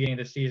times at the beginning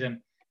of the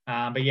season.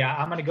 But yeah,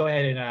 I'm going to go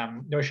ahead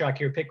and no shock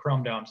here, pick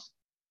Chrome Domes.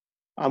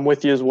 I'm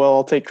with you as well.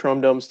 I'll take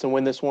Chrome Domes to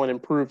win this one,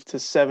 improve to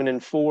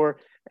 7-4,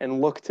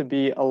 and look to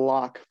be a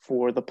lock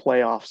for the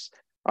playoffs.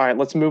 All right,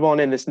 let's move on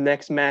in this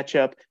next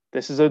matchup.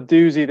 This is a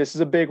doozy. This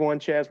is a big one,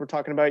 Chaz. We're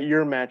talking about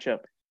your matchup.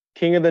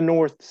 King of the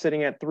North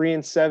sitting at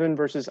 3-7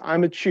 versus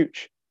I'm a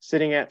Chooch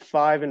sitting at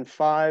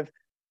 5-5.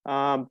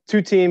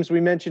 Two teams, we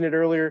mentioned it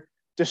earlier,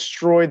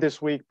 destroyed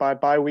this week by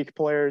bye-week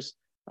players.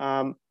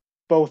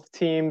 Both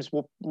teams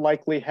will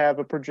likely have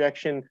a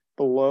projection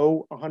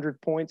below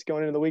 100 points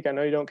going into the week. I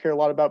know you don't care a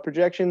lot about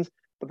projections,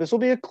 but this will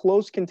be a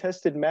close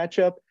contested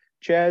matchup.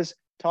 Chaz,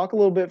 talk a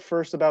little bit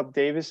first about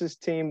Davis's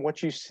team,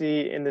 what you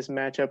see in this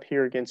matchup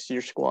here against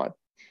your squad.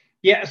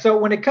 Yeah, so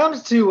when it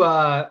comes to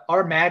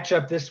our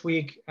matchup this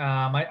week,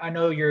 I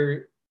know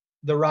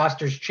the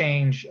rosters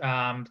change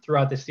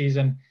throughout the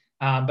season,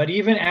 but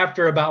even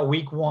after about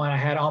week 1, I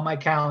had on my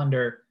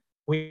calendar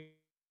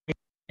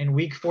in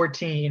week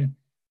 14.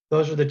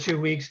 Those are the 2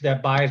 weeks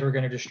that buys were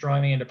going to destroy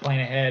me into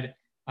playing ahead.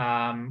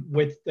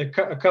 With a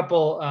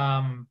couple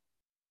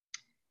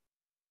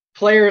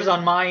players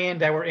on my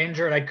end that were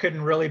injured, I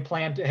couldn't really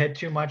plan ahead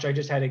too much. I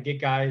just had to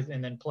get guys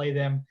and then play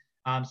them.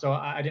 So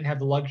I didn't have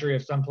the luxury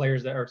of some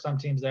players that are some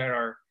teams that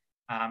are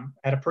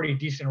at a pretty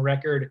decent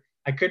record.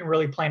 I couldn't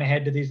really plan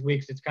ahead to these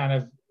weeks. It's kind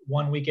of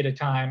 1 week at a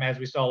time, as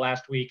we saw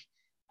last week.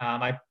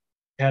 I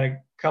had a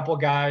couple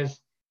guys,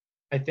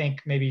 I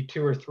think maybe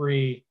 2 or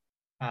 3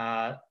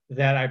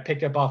 that I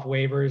picked up off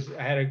waivers.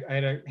 I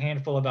had a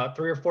handful, about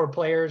 3 or 4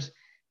 players,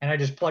 and I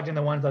just plugged in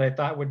the ones that I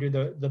thought would do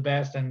the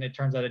best, and it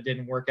turns out it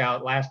didn't work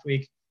out last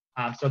week.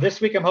 So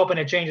this week I'm hoping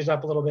it changes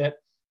up a little bit.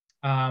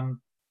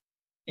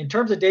 In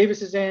terms of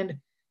Davis's end,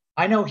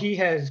 I know he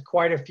has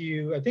quite a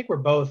few. I think we're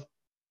both,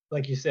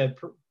 like you said,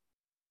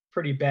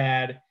 pretty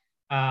bad.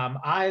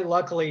 I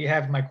luckily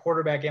have my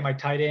quarterback and my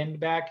tight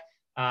end back,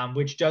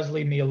 which does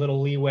leave me a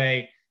little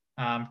leeway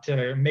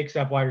to mix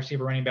up wide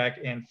receiver, running back,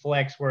 and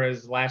flex,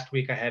 whereas last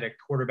week I had a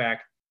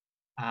quarterback,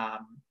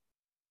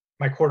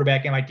 my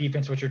quarterback and my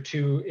defense, which are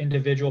 2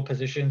 individual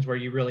positions where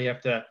you really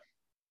have to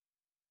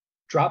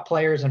drop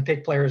players and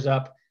pick players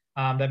up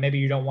that maybe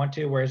you don't want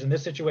to, whereas in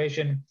this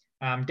situation,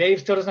 Dave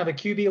still doesn't have a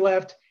QB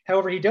left.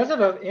 However, he does have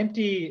an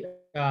empty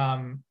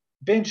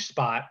bench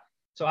spot,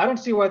 so I don't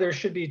see why there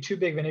should be too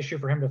big of an issue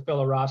for him to fill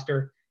a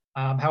roster.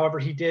 However,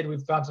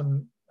 we've found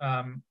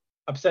some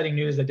upsetting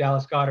news that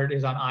Dallas Goedert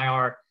is on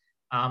IR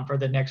for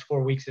the next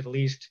 4 weeks at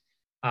least.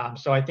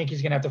 So I think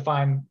he's going to have to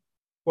find,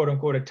 quote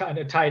unquote,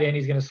 a tight end.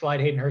 He's going to slide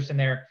Hayden Hurst in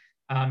there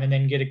and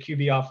then get a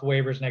QB off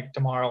waivers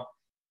tomorrow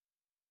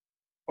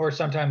or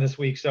sometime this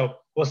week. So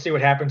we'll see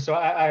what happens. So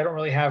I don't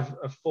really have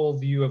a full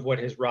view of what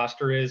his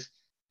roster is.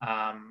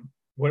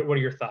 What are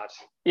your thoughts?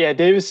 Yeah,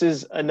 Davis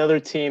is another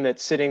team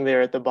that's sitting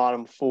there at the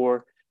bottom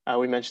 4.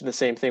 We mentioned the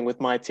same thing with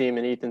my team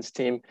and Ethan's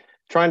team,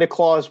 trying to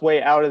claw his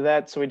way out of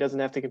that so he doesn't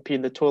have to compete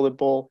in the toilet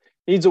bowl.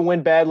 needs a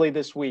win badly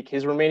this week.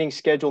 His remaining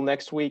schedule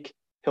next week,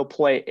 he'll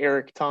play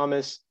Eric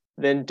Thomas,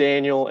 then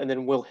Daniel, and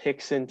then Will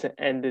Hickson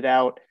to end it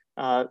out.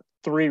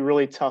 Three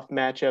really tough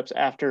matchups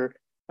after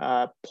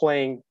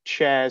playing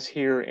Chaz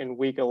here in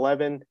week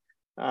 11.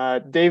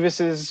 Davis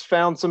has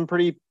found some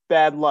pretty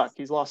bad luck.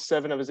 He's lost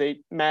 7 of his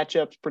 8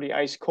 matchups, pretty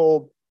ice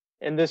cold.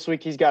 And this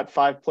week he's got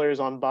 5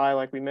 players on bye,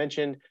 like we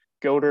mentioned,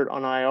 Goddard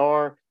on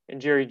IR, and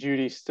Jerry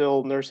Jeudy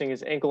still nursing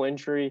his ankle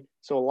injury.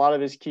 So a lot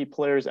of his key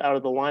players out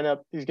of the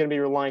lineup. He's going to be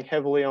relying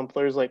heavily on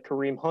players like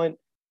Kareem Hunt,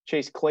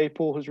 Chase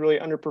Claypool, who's really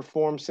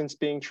underperformed since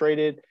being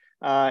traded,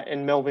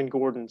 and Melvin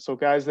Gordon. So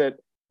guys that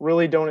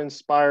really don't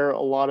inspire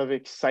a lot of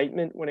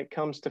excitement when it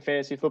comes to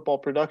fantasy football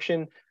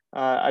production.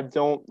 I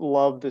don't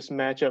love this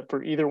matchup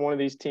for either one of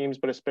these teams,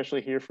 but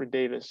especially here for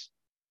Davis.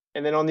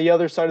 And then on the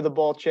other side of the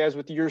ball, Chaz,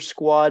 with your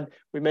squad,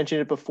 we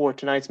mentioned it before,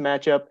 tonight's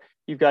matchup,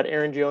 you've got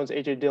Aaron Jones,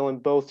 A.J. Dillon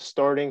both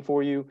starting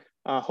for you.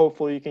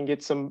 Hopefully you can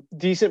get some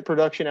decent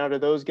production out of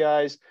those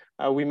guys.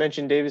 We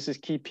mentioned Davis's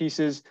key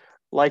pieces.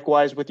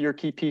 Likewise, with your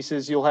key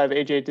pieces, you'll have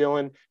A.J.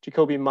 Dillon,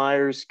 Jacoby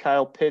Myers,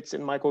 Kyle Pitts,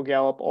 and Michael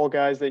Gallup, all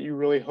guys that you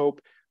really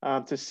hope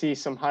to see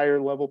some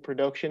higher level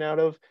production out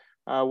of.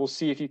 We'll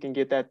see if you can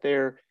get that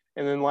there.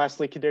 And then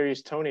lastly,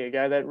 Kadarius Toney, a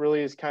guy that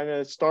really is kind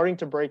of starting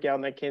to break out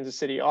in that Kansas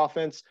City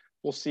offense.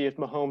 We'll see if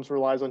Mahomes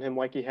relies on him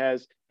like he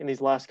has in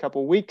these last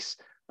couple of weeks.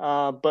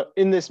 But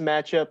in this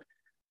matchup,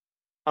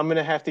 I'm going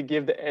to have to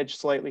give the edge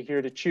slightly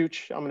here to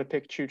Chooch. I'm going to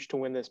pick Chooch to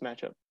win this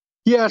matchup.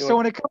 Yeah, so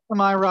when it comes to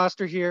my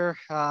roster here,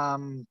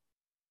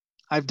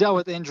 I've dealt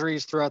with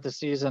injuries throughout the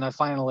season.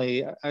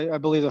 I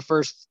believe the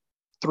first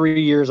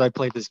 3 years I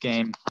played this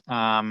game,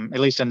 at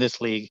least in this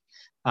league,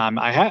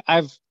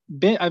 I've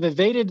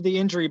evaded the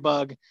injury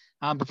bug,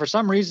 but for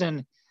some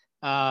reason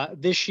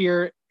this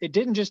year it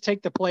didn't just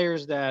take the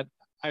players that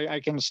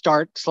I can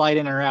start slide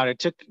in or out.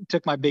 It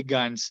took my big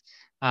guns,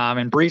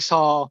 and Breece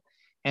Hall,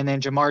 and then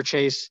Jamar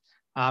Chase,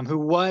 who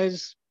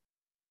was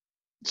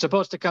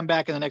supposed to come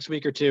back in the next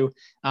week or two,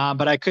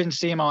 but I couldn't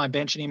see him on my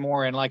bench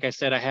anymore. And like I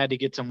said, I had to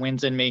get some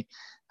wins in me.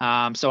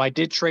 So I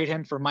did trade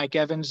him for Mike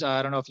Evans.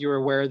 I don't know if you were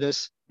aware of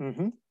this.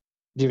 Mm-hmm. Do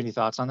you have any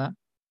thoughts on that?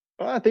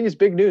 Well, I think it's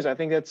big news. I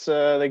think that's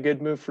a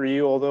good move for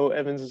you, although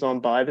Evans is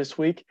on bye this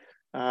week.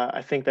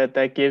 I think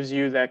that gives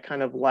you that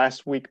kind of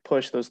last week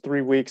push, those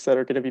 3 weeks that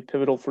are going to be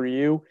pivotal for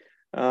you.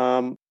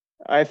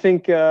 I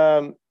think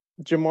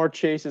Jamar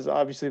Chase is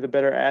obviously the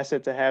better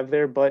asset to have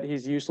there, but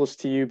he's useless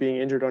to you being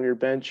injured on your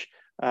bench.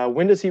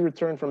 When does he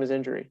return from his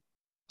injury?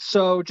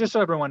 So just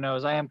so everyone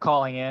knows, I am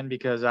calling in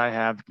because I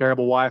have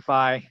terrible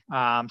Wi-Fi.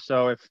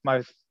 So if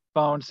my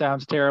phone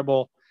sounds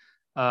terrible,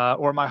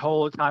 or my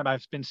whole time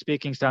I've been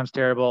speaking sounds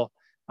terrible,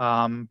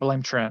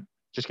 blame Trent.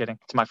 Just kidding.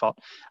 It's my fault.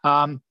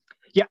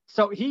 Yeah,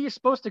 so he is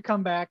supposed to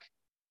come back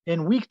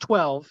in week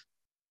 12.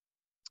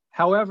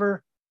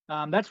 However,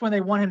 that's when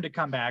they want him to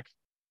come back.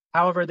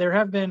 However, there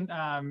have been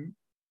kind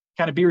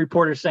of beat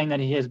reporters saying that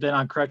he has been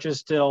on crutches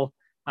still.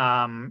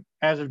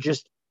 As of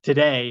just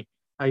today,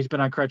 he's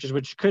been on crutches,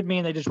 which could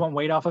mean they just won't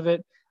weight off of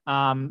it.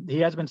 He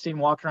has been seen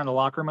walking around the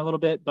locker room a little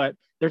bit, but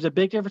there's a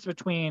big difference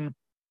between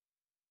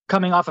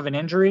coming off of an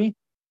injury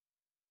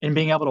and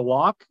being able to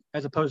walk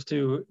as opposed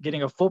to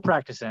getting a full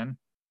practice in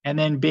and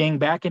then being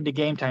back into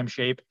game time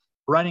shape,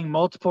 running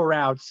multiple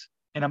routes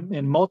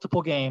in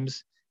multiple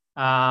games.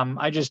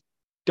 I just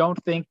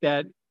don't think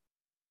that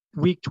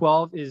week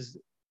 12 is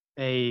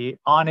a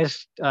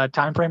honest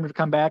time frame to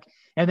come back.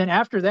 And then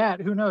after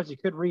that, who knows? You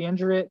could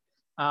re-injure it.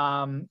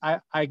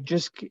 I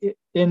just,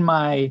 in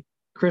my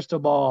crystal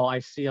ball, I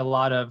see a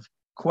lot of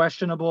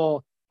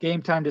questionable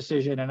game time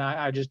decision, and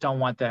I just don't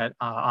want that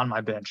on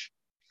my bench.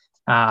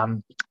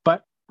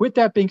 But with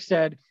that being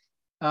said,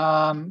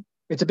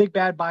 it's a big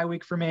bad bye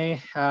week for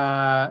me.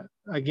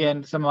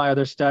 Again, some of my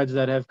other studs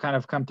that have kind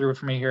of come through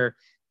for me here,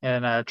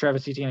 and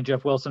Travis Etienne and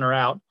Jeff Wilson are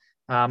out.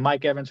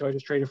 Mike Evans, who I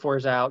just traded for,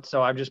 is out.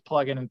 So I'm just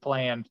plugging and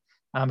playing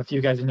a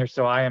few guys in there.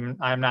 So I'm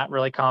not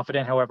really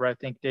confident. However, I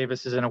think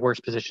Davis is in a worse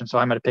position. So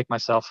I'm going to pick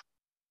myself.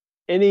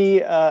 Any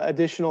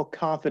additional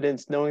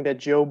confidence knowing that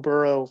Joe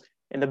Burrow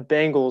and the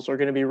Bengals are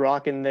going to be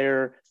rocking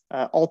their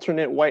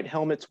alternate white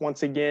helmets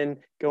once again,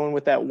 going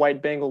with that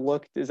white Bengal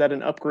look? Is that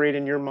an upgrade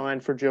in your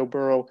mind for Joe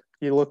Burrow?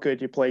 You look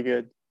good, you play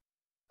good.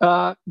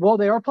 Well,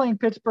 they are playing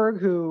Pittsburgh,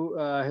 who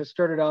has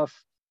started off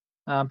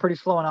pretty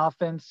slow on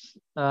offense.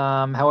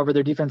 However,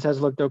 their defense has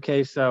looked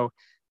okay. So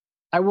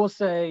I will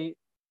say,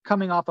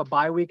 coming off a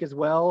bye week as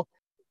well,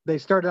 they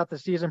started out the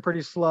season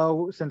pretty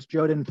slow since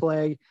Joe didn't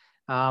play.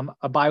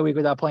 A bye week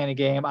without playing a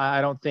game, I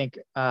don't think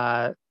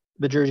the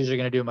jerseys are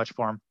going to do much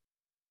for him.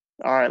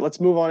 All right, let's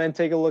move on and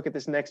take a look at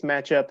this next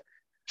matchup.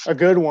 A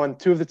good one.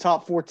 2 of the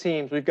top 4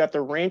 teams. We've got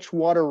the Ranch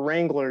Water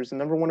Wranglers, the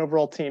number 1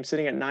 overall team,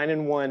 sitting at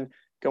 9-1,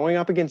 going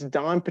up against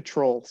Dawn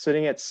Patrol,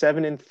 sitting at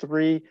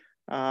 7-3.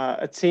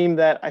 A team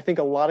that I think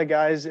a lot of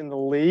guys in the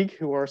league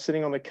who are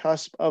sitting on the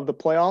cusp of the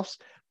playoffs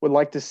would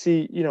like to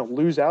see,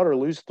 lose out or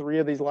lose 3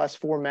 of these last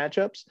 4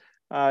 matchups.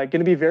 Going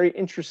to be very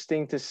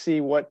interesting to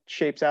see what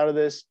shapes out of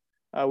this.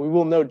 We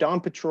will know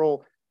Dawn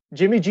Patrol,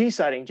 Jimmy G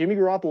sighting. Jimmy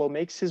Garoppolo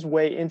makes his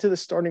way into the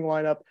starting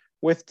lineup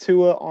with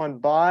Tua on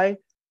bye.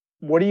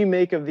 what do you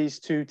make of these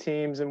two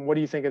teams, and what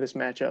do you think of this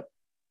matchup?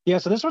 Yeah,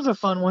 so this was a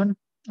fun one.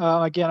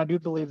 Again, I do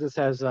believe this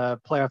has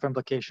playoff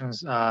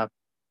implications,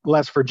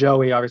 less for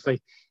Joey,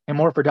 obviously, and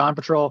more for Don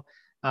Patrol.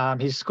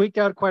 He's squeaked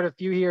out quite a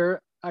few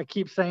here. I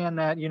keep saying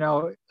that,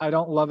 I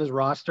don't love his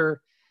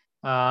roster,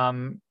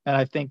 and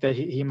I think that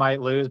he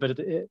might lose, but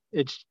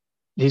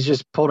he's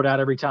just pulled it out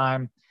every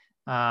time.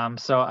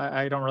 So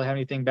I don't really have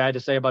anything bad to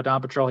say about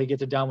Don Patrol. He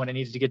gets it done when it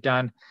needs to get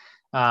done.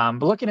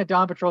 But looking at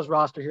Don Patrol's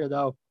roster here,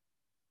 though,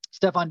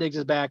 Stefon Diggs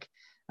is back.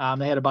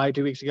 They had a bye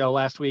 2 weeks ago,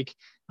 last week.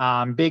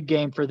 Big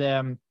game for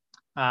them.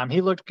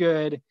 He looked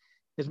good.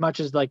 As much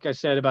as, like I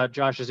said, about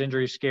Josh's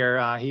injury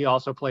scare, he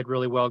also played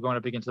really well going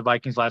up against the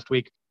Vikings last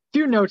week.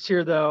 Few notes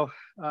here, though.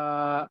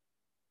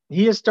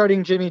 He is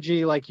starting Jimmy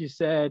G, like you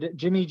said.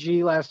 Jimmy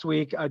G last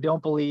week, I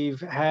don't believe,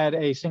 had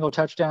a single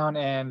touchdown,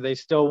 and they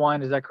still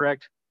won. Is that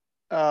correct?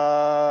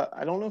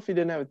 I don't know if he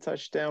didn't have a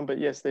touchdown, but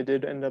yes, they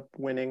did end up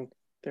winning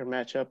their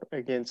matchup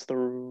against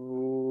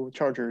the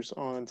Chargers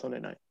on Sunday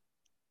night.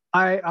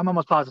 I'm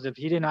almost positive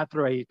he did not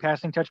throw a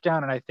passing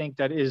touchdown, and I think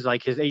that is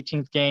like his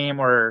 18th game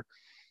or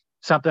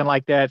something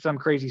like that, some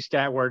crazy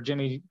stat where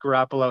Jimmy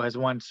Garoppolo has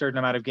won a certain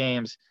amount of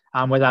games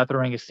without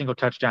throwing a single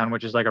touchdown,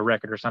 which is like a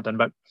record or something.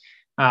 But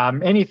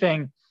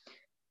anything,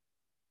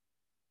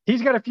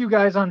 he's got a few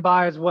guys on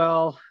bye as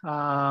well.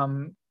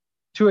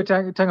 Tua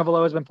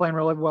Tagovailoa has been playing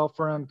really well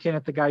for him.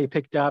 Kenneth, the guy he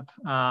picked up,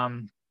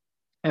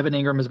 Evan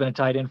Ingram has been a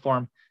tight end for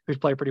him, who's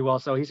played pretty well.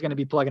 So he's going to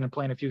be plugging and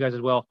playing a few guys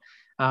as well.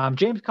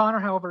 James Conner,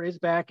 however, is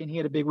back, and he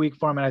had a big week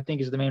for him, and I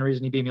think is the main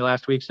reason he beat me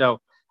last week. So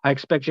I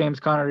expect James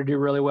Conner to do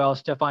really well.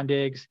 Stefon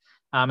Diggs,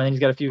 and then he's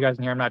got a few guys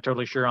in here I'm not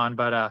totally sure on.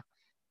 But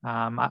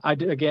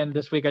again,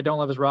 this week I don't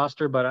love his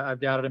roster, but I've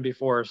doubted him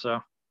before. So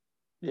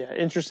yeah,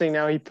 interesting.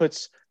 Now he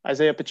puts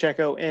Isaiah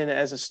Pacheco in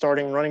as a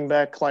starting running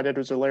back. Clyde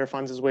Edwards-Helaire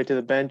finds his way to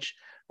the bench.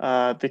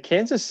 The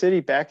Kansas City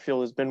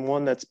backfield has been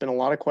one that's been a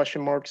lot of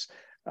question marks.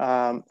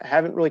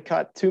 Haven't really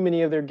caught too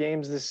many of their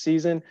games this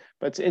season,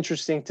 but it's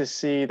interesting to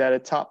see that a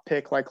top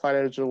pick like Clyde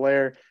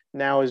Edwards-Helaire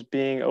now is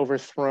being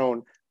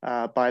overthrown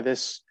by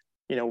this,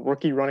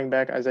 rookie running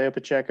back, Isaiah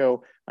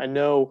Pacheco. I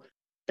know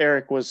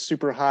Eric was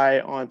super high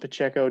on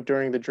Pacheco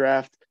during the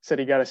draft, said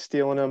he got a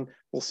steal in him.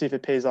 We'll see if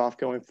it pays off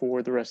going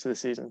forward the rest of the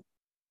season.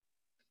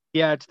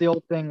 Yeah, it's the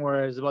old thing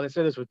whereas, well, they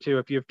say this with two.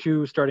 If you have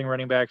two starting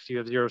running backs, you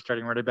have zero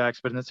starting running backs.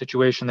 But in this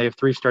situation, they have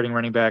three starting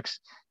running backs,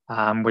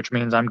 which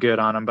means I'm good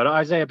on them. But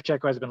Isaiah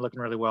Pacheco has been looking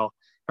really well,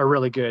 or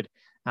really good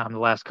the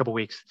last couple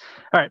weeks.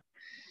 All right,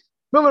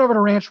 moving over to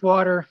Ranch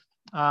Water.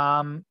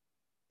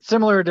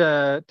 Similar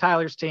to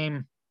Tyler's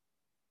team,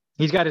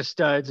 he's got his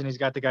studs and he's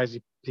got the guys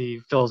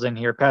he fills in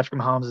here. Patrick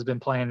Mahomes has been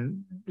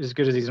playing as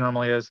good as he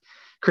normally is.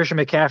 Christian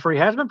McCaffrey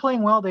has been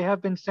playing well. They have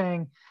been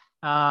saying,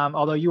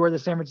 although you are the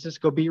San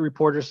Francisco beat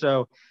reporter,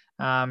 so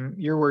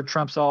your word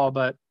trumps all,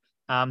 but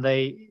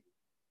they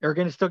are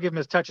going to still give him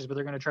his touches, but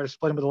they're going to try to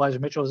split him with Elijah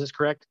Mitchell. Is this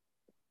correct?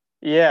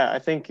 Yeah, I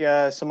think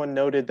someone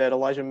noted that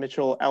Elijah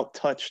Mitchell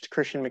outtouched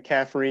Christian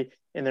McCaffrey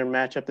in their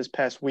matchup this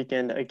past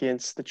weekend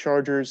against the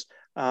Chargers.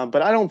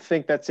 But I don't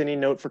think that's any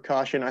note for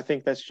caution. I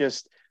think that's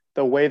just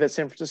the way that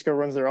San Francisco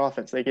runs their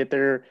offense. They get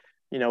their,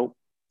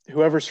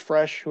 whoever's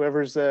fresh,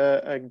 whoever's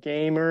a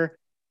gamer,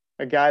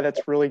 a guy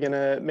that's really going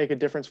to make a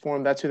difference for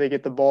him, that's who they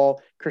get the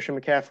ball. Christian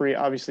McCaffrey,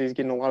 obviously, is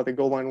getting a lot of the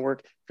goal line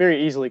work.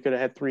 Very easily could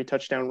have had 3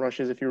 touchdown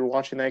rushes if you were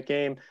watching that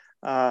game.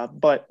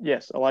 But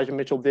yes, Elijah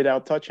Mitchell did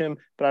outtouch him,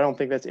 but I don't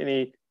think that's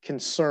any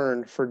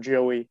concern for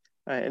Joey,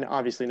 and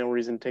obviously no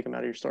reason to take him out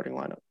of your starting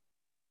lineup.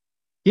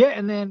 Yeah,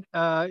 and then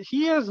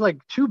he has like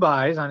 2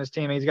 buys on his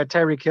team. He's got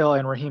Tyreek Hill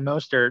and Raheem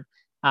Mostert.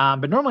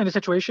 But normally in a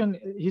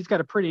situation, he's got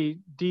a pretty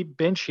deep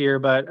bench here,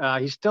 but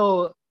he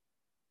still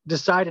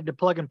decided to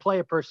plug and play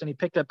a person. He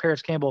picked up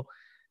Paris Campbell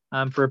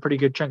for a pretty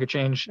good chunk of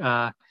change.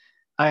 I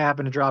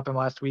happened to drop him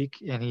last week,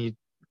 and he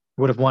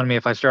would have won me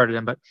if I started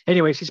him. But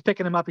anyways, he's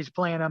picking him up. He's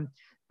playing him.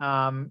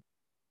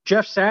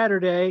 Jeff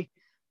Saturday,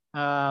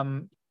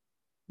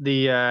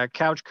 the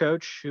couch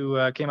coach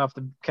who came off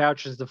the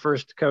couch, is the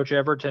first coach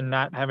ever to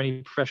not have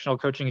any professional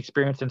coaching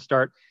experience and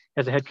start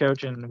as a head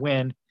coach and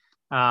win.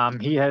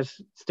 He has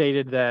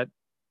stated that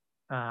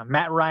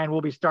Matt Ryan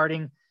will be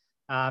starting,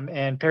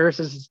 and Paris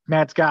is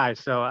Matt's guy.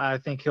 So I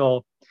think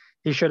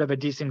he should have a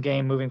decent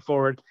game moving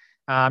forward.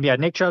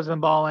 Nick Chubb's been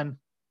balling.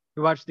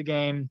 We watched the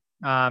game.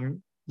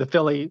 The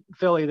Philly,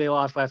 they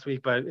lost last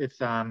week, but it's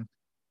 1A,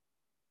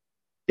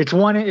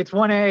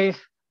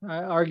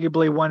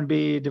 arguably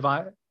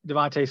 1B,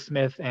 Devontae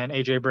Smith and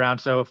AJ Brown.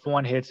 So if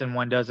one hits and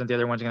one doesn't, the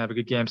other one's gonna have a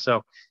good game.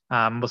 So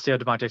we'll see how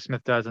Devontae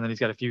Smith does, and then he's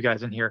got a few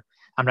guys in here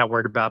I'm not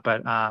worried about,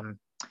 but I'm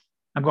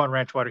going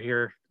Ranch Water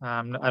here.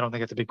 I don't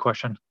think it's a big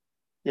question.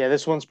 Yeah,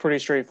 this one's pretty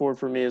straightforward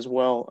for me as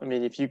well. I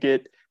mean, if you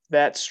get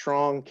that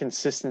strong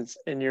consistency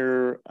in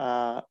your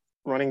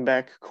running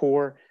back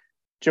core,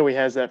 Joey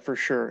has that for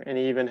sure. And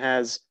he even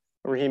has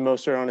Raheem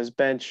Mostert on his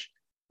bench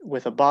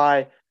with a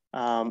bye.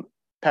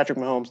 Patrick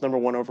Mahomes, number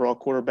 1 overall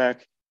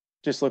quarterback,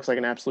 just looks like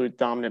an absolute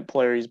dominant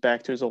player. He's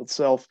back to his old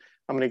self.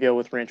 I'm going to go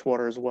with Ranch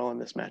Water as well in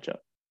this matchup.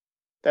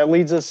 That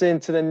leads us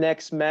into the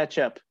next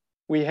matchup.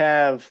 We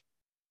have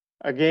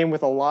a game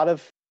with a lot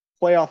of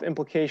playoff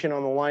implication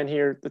on the line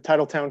here. The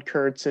Titletown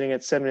Curd sitting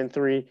at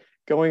 7-3,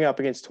 going up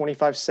against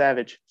 25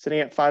 Savage, sitting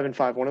at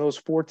 5-5. One of those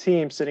 4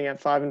 teams sitting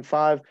at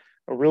 5-5.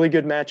 A really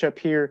good matchup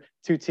here.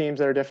 2 teams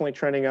that are definitely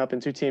trending up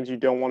and 2 teams you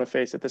don't want to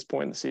face at this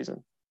point in the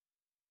season.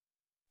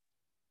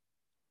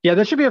 Yeah,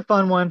 that should be a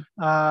fun one.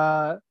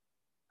 A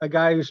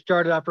guy who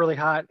started off really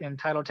hot in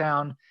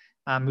Titletown,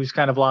 who's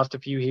kind of lost a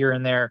few here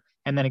and there,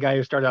 and then a guy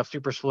who started off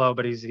super slow,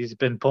 but he's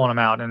been pulling them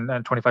out,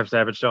 and 25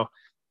 Savage. So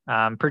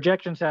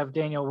projections have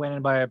Daniel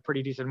winning by a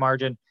pretty decent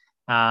margin,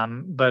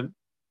 but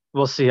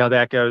we'll see how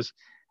that goes.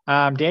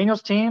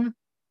 Daniel's team,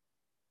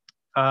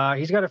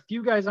 he's got a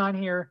few guys on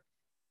here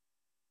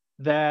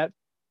that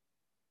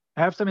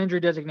have some injury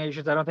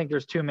designations. I don't think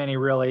there's too many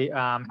really.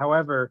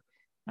 However,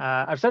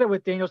 I've said it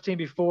with Daniel's team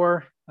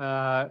before.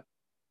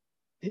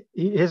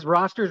 His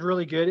roster is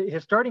really good.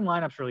 His starting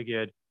lineup's really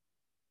good.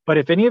 But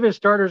if any of his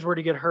starters were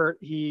to get hurt,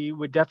 he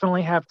would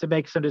definitely have to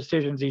make some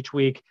decisions each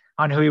week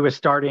on who he was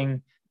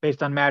starting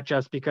based on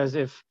matchups. Because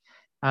if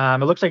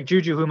it looks like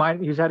Juju,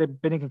 who's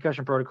been in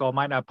concussion protocol,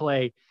 might not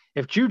play.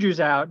 If Juju's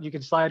out, you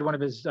can slide one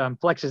of his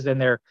flexes in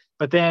there.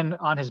 But then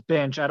on his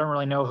bench, I don't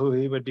really know who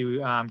he would be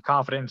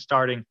confident in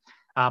starting.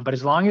 But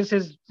as long as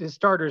his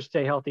starters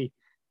stay healthy,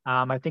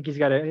 I think he's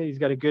got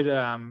a good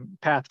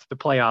path to the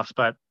playoffs.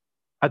 But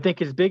I think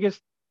his biggest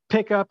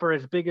pickup or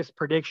his biggest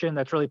prediction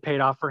that's really paid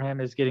off for him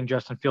is getting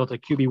Justin Fields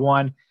at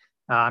QB1.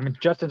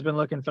 Justin's been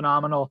looking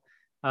phenomenal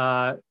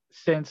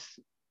since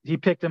he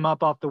picked him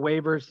up off the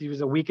waivers. He was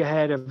a week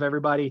ahead of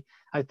everybody.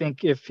 I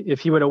think if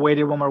he would have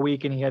waited one more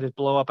week and he had his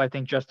blow up, I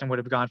think Justin would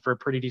have gone for a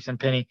pretty decent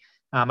penny.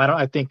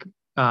 I think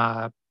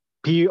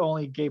he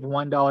only gave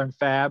 $1 in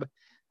fab.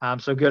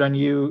 So good on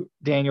you,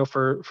 Daniel,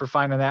 for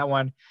finding that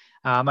one.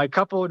 My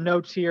couple of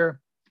notes here.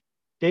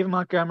 David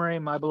Montgomery,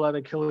 my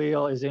beloved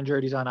Khalil, is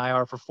injured. He's on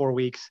IR for 4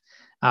 weeks.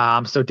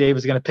 So Dave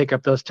is going to pick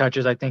up those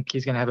touches. I think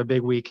he's going to have a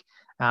big week.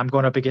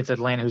 Going up against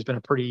Atlanta, who's been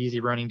a pretty easy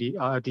running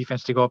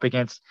defense to go up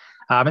against.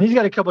 And he's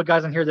got a couple of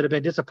guys on here that have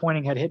been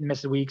disappointing, had hit and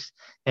miss weeks.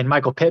 And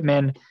Michael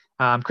Pittman,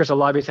 Chris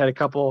Olave's had a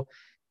couple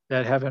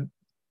that haven't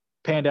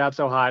panned out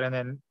so hot. And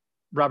then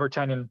Robert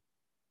Tonyan,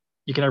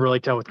 you can never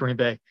really tell with Green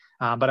Bay.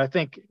 But I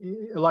think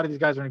a lot of these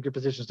guys are in good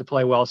positions to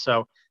play well.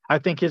 So I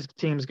think his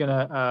team's going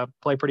to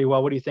play pretty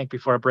well. What do you think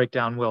before I break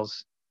down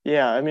Will's?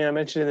 Yeah, I mean, I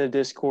mentioned in the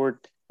Discord,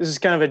 this is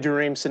kind of a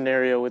dream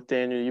scenario with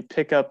Daniel. You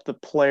pick up the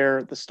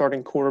player, the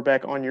starting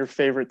quarterback on your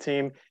favorite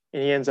team,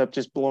 and he ends up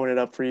just blowing it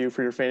up for you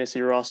for your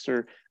fantasy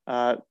roster.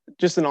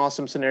 Just an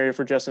awesome scenario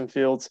for Justin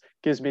Fields.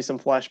 Gives me some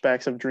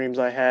flashbacks of dreams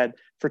I had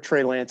for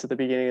Trey Lance at the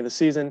beginning of the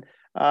season,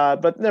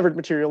 but never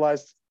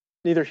materialized.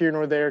 Neither here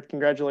nor there.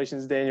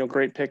 Congratulations, Daniel.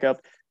 Great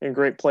pickup and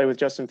great play with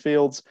Justin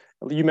Fields.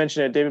 You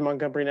mentioned it, David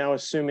Montgomery now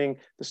assuming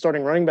the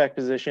starting running back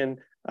position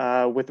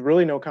with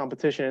really no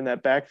competition in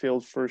that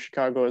backfield for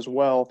Chicago as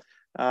well.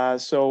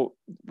 So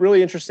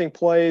really interesting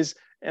plays.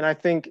 And I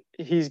think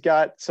he's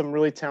got some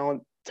really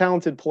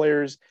talented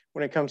players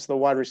when it comes to the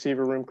wide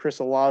receiver room. Chris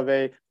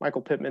Olave,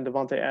 Michael Pittman,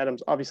 Devontae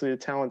Adams, obviously the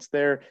talent's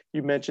there.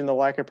 You mentioned the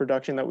lack of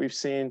production that we've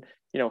seen,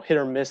 hit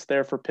or miss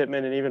there for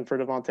Pittman and even for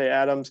Devontae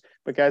Adams,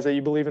 but guys that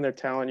you believe in their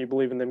talent, you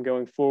believe in them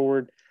going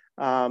forward.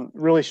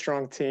 Really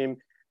strong team.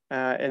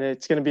 And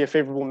it's going to be a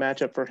favorable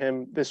matchup for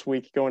him this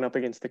week going up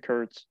against the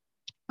Curds.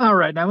 All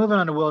right. Now moving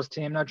on to Will's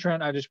team. Now,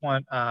 Trent, I just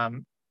want, I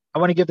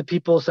want to give the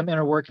people some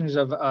inner workings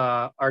of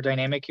our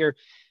dynamic here.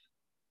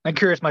 I'm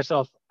curious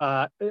myself.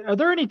 Are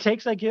there any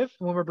takes I give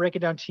when we're breaking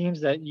down teams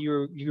that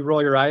you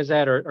roll your eyes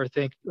at or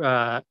think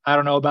I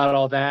don't know about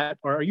all that,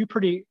 or are you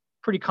pretty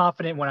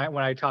confident when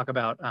I talk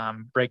about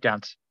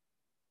breakdowns?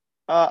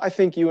 I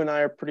think you and I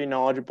are pretty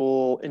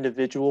knowledgeable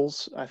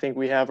individuals. I think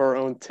we have our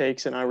own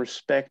takes, and I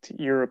respect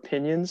your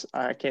opinions.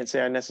 I can't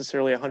say I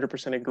necessarily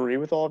 100% agree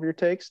with all of your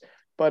takes,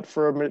 but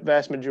for a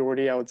vast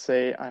majority, I would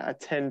say I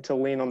tend to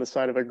lean on the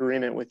side of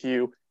agreement with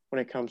you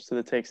when it comes to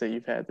the takes that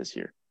you've had this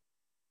year.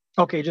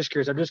 Okay, just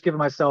curious. I'm just giving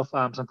myself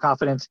some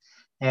confidence,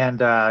 and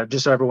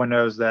just so everyone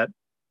knows that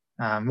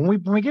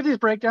when we give these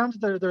breakdowns,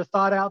 they're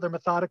thought out, they're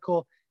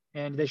methodical,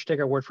 and they should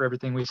take our word for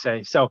everything we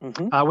say. So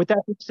with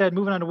that being said,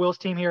 moving on to Will's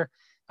team here.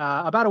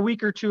 About a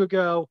week or two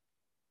ago,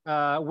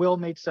 Will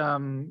made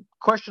some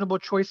questionable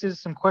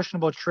choices, some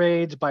questionable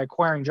trades by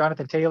acquiring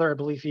Jonathan Taylor. I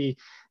believe he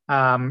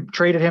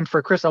traded him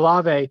for Chris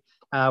Olave,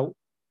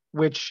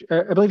 which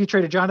I believe he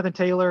traded Jonathan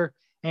Taylor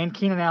and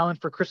Keenan Allen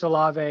for Chris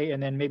Olave,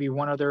 and then maybe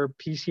one other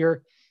piece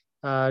here.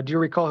 Do you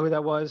recall who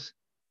that was?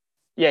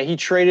 Yeah, he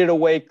traded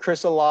away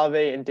Chris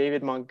Olave and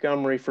David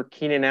Montgomery for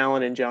Keenan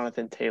Allen and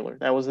Jonathan Taylor.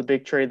 That was the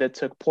big trade that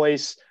took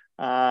place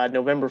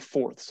November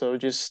 4th. So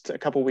just a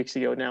couple weeks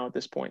ago now at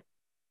this point.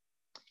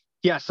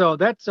 Yeah, so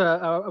that's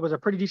was a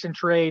pretty decent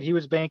trade. He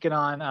was banking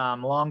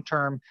on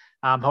long-term.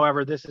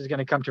 However, this is going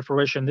to come to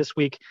fruition this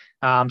week.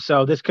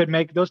 So this could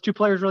make, those two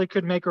players really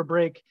could make or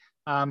break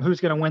who's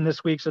going to win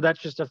this week. So that's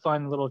just a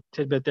fun little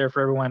tidbit there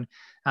for everyone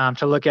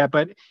to look at.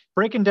 But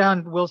breaking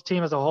down Will's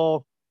team as a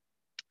whole,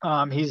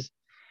 he's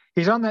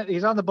on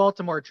the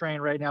Baltimore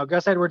train right now.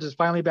 Gus Edwards is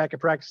finally back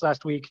at practice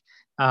last week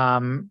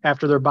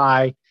after their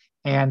bye.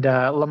 And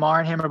Lamar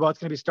and him are both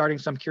going to be starting,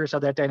 so I'm curious how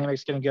that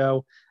dynamic's going to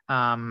go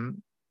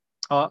on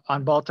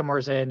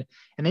Baltimore's end.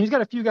 And then he's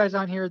got a few guys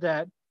on here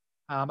that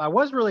I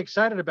was really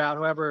excited about.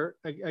 However,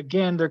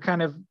 again, they're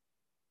kind of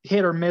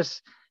hit or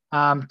miss.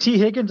 T.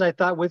 Higgins, I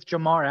thought with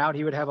Jamar out,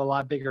 he would have a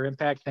lot bigger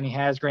impact than he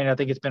has. Granted, I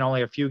think it's been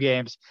only a few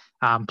games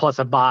plus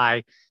a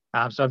bye.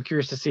 So I'm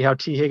curious to see how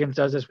T. Higgins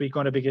does this week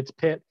going up against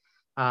Pitt,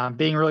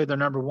 being really their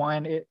number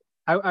one.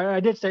 I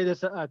did say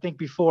this, I think,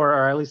 before,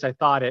 or at least I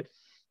thought it.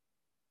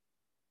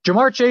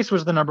 Jamar Chase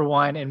was the number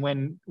one, and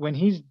when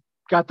he's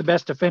got the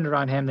best defender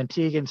on him, then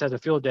T. Higgins has a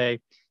field day.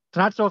 It's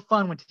not so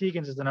fun when T.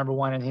 Higgins is the number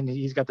one and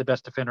he's got the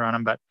best defender on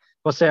him, but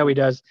we'll see how he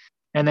does.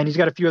 And then he's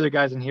got a few other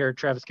guys in here,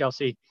 Travis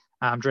Kelce,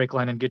 Drake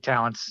London, good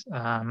talents.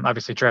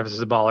 Obviously, Travis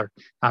is a baller.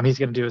 He's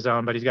going to do his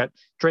own, but he's got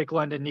Drake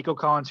London, Nico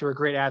Collins, who are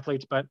great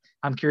athletes, but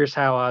I'm curious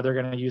how they're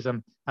going to use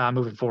them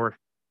moving forward.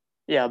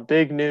 Yeah,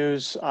 big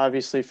news,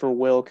 obviously, for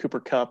Will. Cooper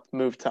Kupp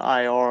moved to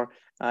IR.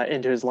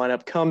 Into his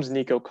lineup comes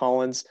Nico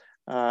Collins.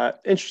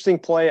 Interesting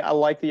play. I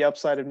like the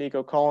upside of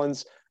Nico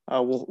Collins.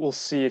 We'll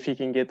see if he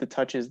can get the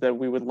touches that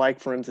we would like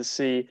for him to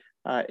see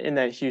in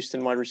that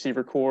Houston wide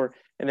receiver core.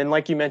 And then,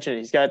 like you mentioned,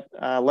 he's got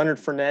Leonard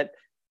Fournette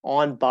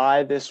on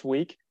bye this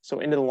week. So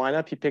into the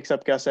lineup, he picks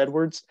up Gus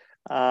Edwards.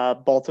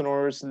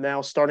 Baltimore's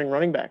now starting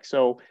running back.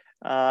 So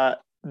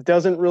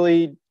doesn't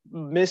really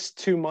miss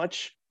too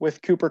much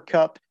with Cooper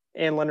Kupp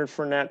and Leonard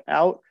Fournette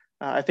out.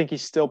 I think he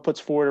still puts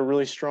forward a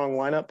really strong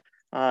lineup.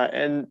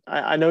 And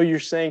I know you're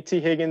saying T.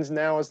 Higgins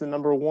now is the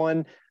number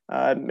one.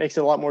 Makes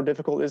it a lot more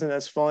difficult, isn't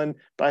as fun.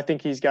 But I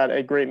think he's got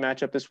a great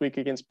matchup this week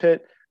against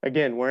Pitt.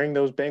 Again, wearing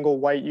those Bengal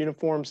white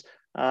uniforms.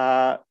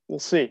 We'll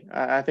see.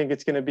 I think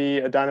it's going to be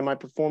a dynamite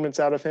performance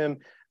out of him.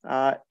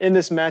 In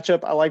this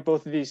matchup, I like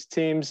both of these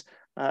teams.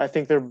 I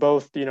think they're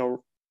both,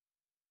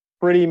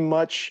 pretty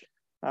much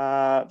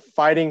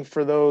fighting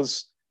for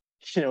those,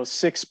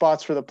 6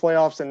 spots for the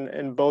playoffs,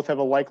 and both have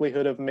a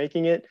likelihood of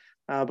making it.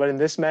 But in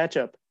this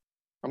matchup,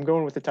 I'm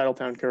going with the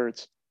Titletown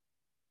Curds.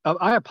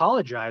 I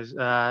apologize.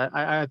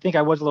 I think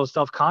I was a little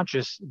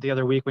self-conscious the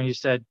other week when you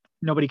said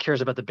nobody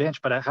cares about the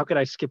bench, but how could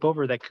I skip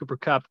over that Cooper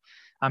Kupp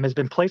has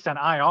been placed on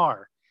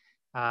IR?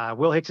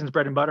 Will Hickson's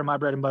bread and butter, my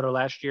bread and butter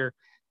last year.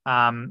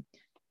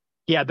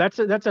 That's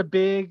a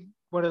big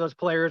one of those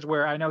players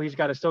where I know he's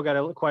still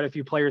got quite a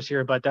few players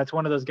here, but that's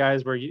one of those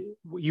guys where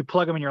you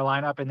plug him in your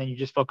lineup and then you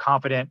just feel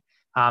confident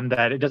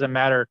that it doesn't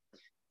matter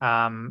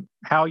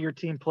how your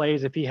team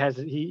plays. If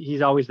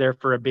he's always there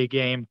for a big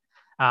game.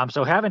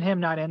 So having him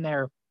not in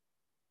there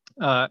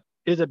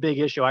is a big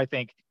issue, I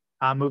think,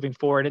 moving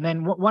forward. And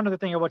then one other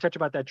thing I will touch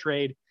about that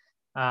trade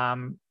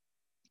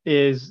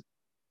is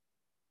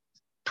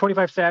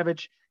 25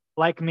 Savage,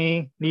 like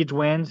me, needs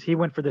wins. He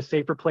went for the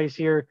safer place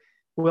here.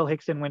 Will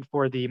Hickson went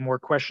for the more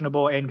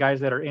questionable and guys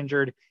that are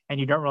injured and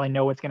you don't really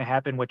know what's going to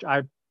happen, which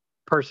I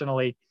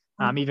personally,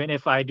 even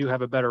if I do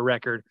have a better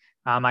record,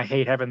 I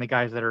hate having the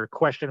guys that are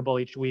questionable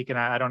each week, and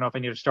I don't know if I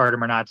need to start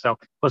them or not. So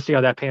we'll see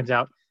how that pans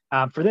out.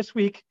 For this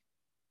week,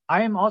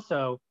 I am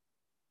also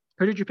 –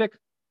 who did you pick?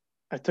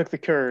 I took the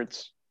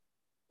Curds.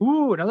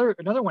 Ooh, another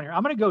one here.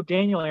 I'm going to go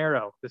Daniel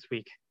Arrow this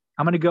week.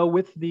 I'm going to go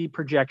with the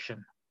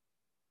projection.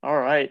 All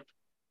right.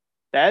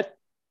 That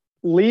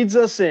leads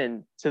us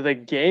in to the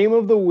game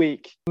of the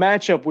week.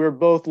 Matchup we're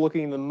both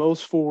looking the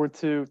most forward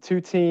to.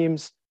 Two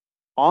teams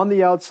on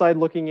the outside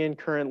looking in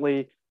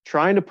currently,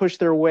 trying to push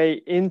their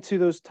way into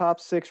those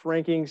top 6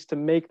 rankings to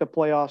make the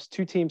playoffs.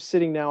 Two teams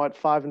sitting now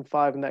at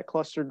 5-5 in that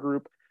cluster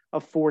group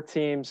of 4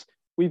 teams.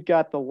 We've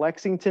got the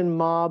Lexington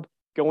Mob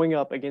going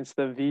up against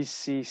the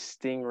VC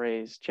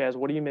Stingrays. Chaz,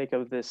 what do you make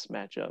of this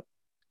matchup?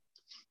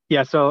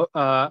 Yeah, so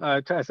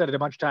I said it a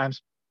bunch of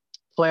times.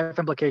 Playoff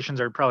implications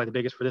are probably the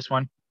biggest for this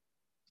one.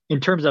 In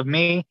terms of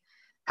me,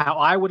 how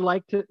I would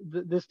like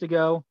this to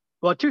go,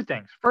 well, 2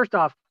 things. First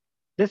off,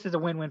 this is a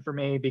win-win for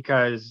me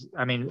because,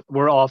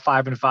 we're all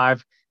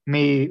 5-5.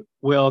 Me,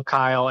 Will,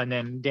 Kyle, and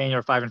then Daniel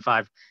are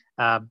 5-5.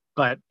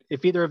 But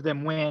if either of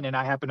them win and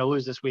I happen to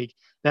lose this week,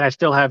 then I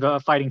still have a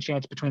fighting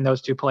chance between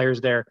those 2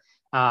 players there.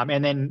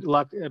 And then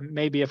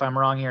maybe if I'm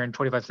wrong here and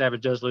 25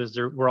 Savage does lose,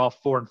 we're all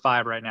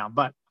 4-5 right now.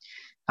 But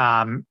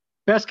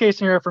best case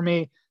scenario for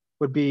me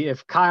would be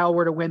if Kyle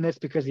were to win this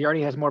because he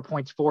already has more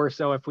points for.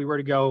 So if we were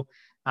to go,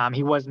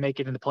 he was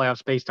making in the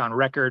playoffs based on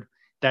record.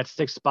 That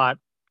 6th spot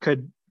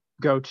could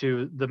go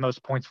to the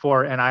most points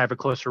for, and I have a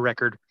closer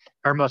record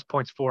or most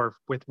points for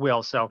with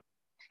Will. So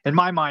in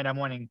my mind, I'm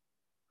wanting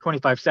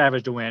 25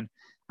 Savage to win.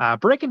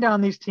 Breaking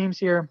down these teams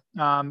here,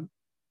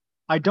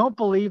 I don't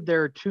believe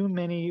there are too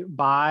many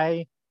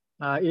bye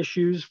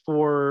issues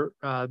for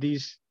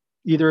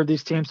either of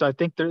these teams. So I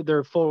think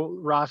their full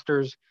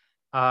rosters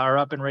are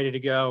up and ready to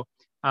go.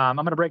 I'm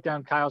going to break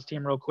down Kyle's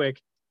team real quick.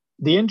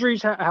 The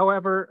injuries,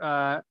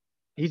 however,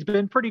 he's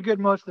been pretty good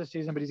most of the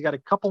season, but he's got a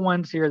couple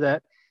ones here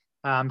that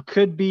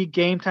could be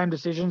game time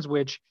decisions,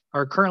 which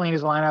are currently in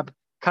his lineup.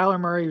 Kyler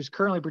Murray, who's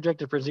currently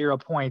projected for 0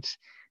 points,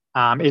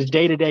 is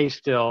day-to-day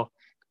still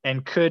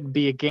and could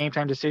be a game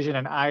time decision.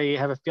 And I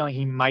have a feeling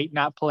he might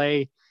not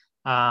play,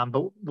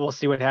 but we'll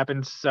see what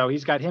happens. So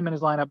he's got him in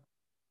his lineup.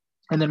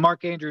 And then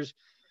Mark Andrews,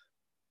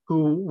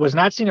 who was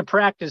not seen at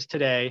practice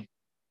today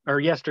or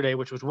yesterday,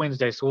 which was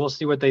Wednesday. So we'll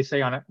see what they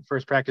say on it.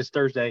 First practice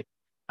Thursday.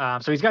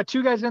 So he's got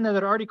 2 guys in there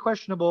that are already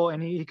questionable,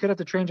 and he could have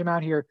to change them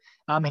out here.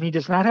 And he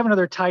does not have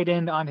another tight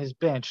end on his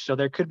bench. So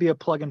there could be a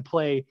plug and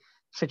play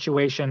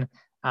situation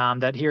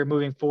that here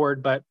moving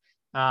forward. But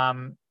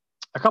a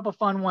couple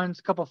fun ones,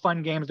 a couple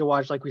fun games to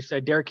watch. Like we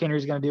said, Derrick Henry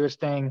is going to do his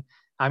thing.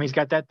 He's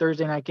got that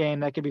Thursday night game.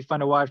 That could be fun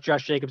to watch.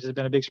 Josh Jacobs has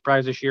been a big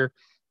surprise this year.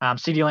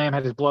 CeeDee Lamb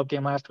had his blow-up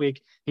game last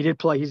week. He did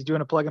play. He's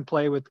doing a plug and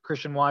play with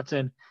Christian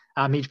Watson.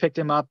 He picked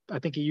him up. I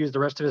think he used the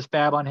rest of his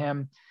fab on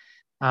him.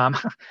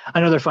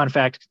 Another fun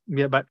fact,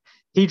 yeah, but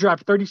he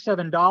dropped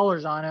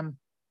 $37 on him.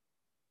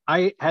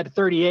 I had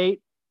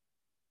 38,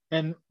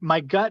 and my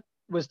gut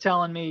was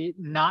telling me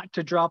not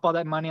to drop all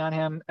that money on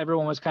him.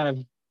 Everyone was kind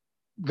of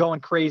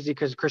going crazy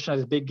because Christian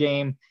has a big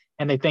game,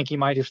 and they think he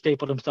might have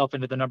stapled himself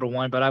into the number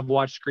 1. But I've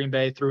watched Green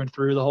Bay through and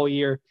through the whole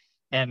year,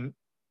 and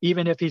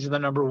even if he's the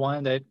number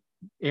 1 that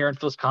Aaron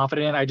feels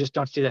confident in, I just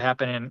don't see that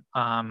happening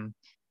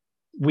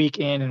week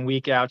in and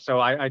week out. So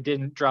I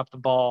didn't drop the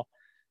ball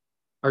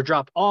or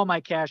drop all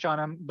my cash on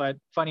him. But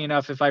funny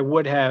enough, if I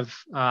would have,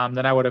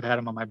 then I would have had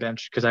him on my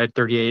bench because I had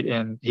 38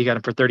 and he got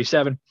him for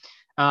 37.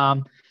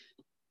 But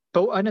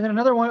and then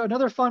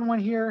another fun one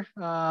here,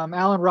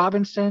 Allen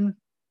Robinson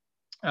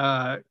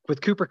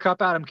with Cooper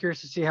Kupp out. I'm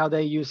curious to see how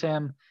they use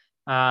him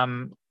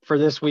for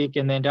this week.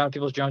 And then Donovan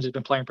Peoples-Jones has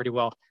been playing pretty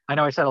well. I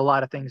know I said a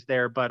lot of things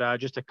there, but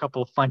just a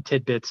couple of fun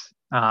tidbits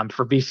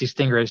for BC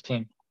Stingrays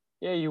team.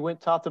 Yeah, you went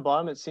top to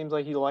bottom. It seems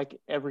like you like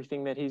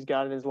everything that he's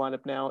got in his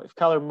lineup now. If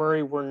Kyler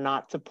Murray were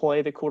not to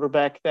play, the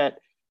quarterback that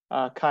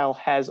Kyle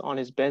has on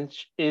his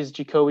bench is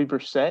Jacoby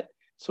Brissett.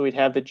 So we'd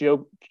have the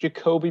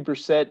Jacoby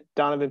Brissett,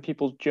 Donovan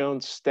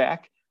Peoples-Jones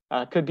stack.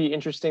 Could be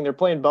interesting. They're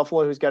playing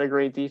Buffalo, who's got a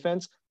great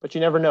defense, but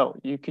you never know.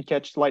 You could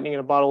catch lightning in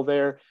a bottle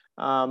there.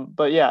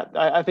 But yeah,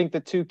 I think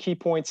the 2 key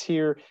points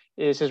here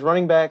is his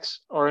running backs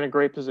are in a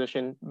great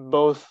position.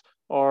 Both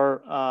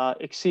are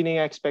exceeding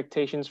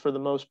expectations for the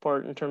most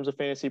part in terms of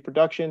fantasy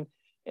production.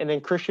 And then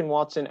Christian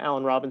Watson,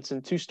 Allen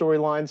Robinson, 2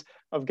 storylines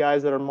of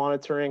guys that are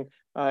monitoring.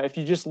 If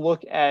you just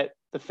look at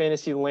the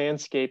fantasy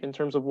landscape in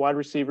terms of wide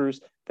receivers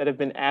that have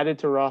been added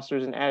to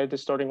rosters and added to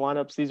starting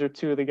lineups, these are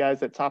 2 of the guys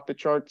that top the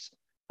charts.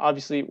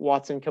 Obviously,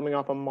 Watson coming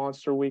off a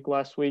monster week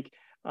last week.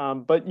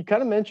 But you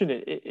kind of mentioned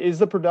it. Is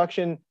the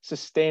production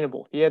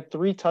sustainable? He had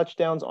 3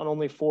 touchdowns on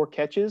only 4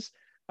 catches.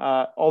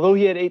 Although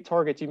he had 8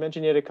 targets, you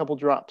mentioned he had a couple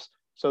drops.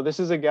 So this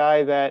is a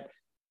guy that,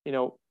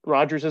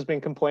 Rodgers has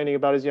been complaining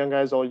about his young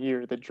guys all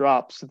year, the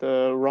drops,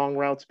 the wrong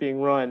routes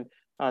being run.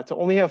 To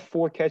only have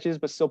 4 catches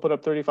but still put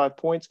up 35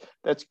 points,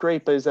 that's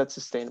great, but is that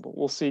sustainable?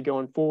 We'll see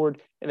going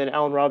forward. And then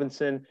Allen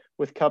Robinson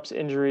with Kupp's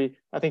injury,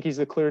 I think he's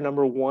the clear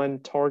number 1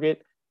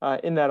 target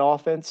in that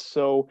offense.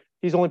 So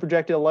he's only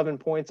projected 11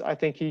 points. I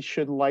think he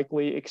should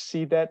likely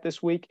exceed that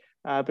this week,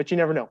 but you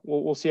never know.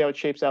 We'll see how it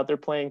shapes out. They're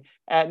playing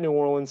at New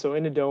Orleans, so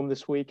in the Dome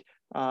this week.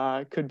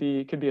 Could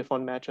be a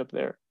fun matchup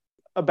there.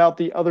 About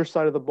the other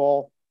side of the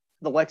ball,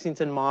 the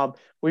Lexington Mob,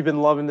 we've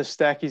been loving the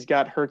stack. He's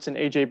got Hurts and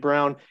A.J.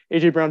 Brown.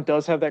 A.J. Brown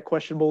does have that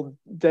questionable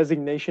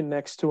designation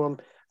next to him.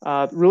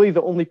 Really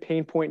the only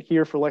pain point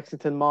here for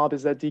Lexington Mob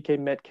is that DK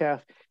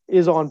Metcalf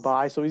is on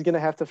bye, so he's going to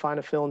have to find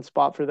a fill-in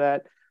spot for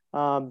that.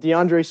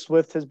 DeAndre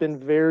Swift has been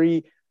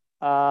very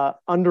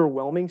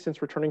underwhelming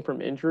since returning from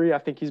injury. I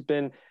think he's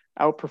been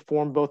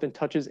outperformed both in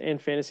touches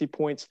and fantasy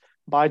points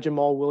by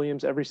Jamal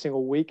Williams every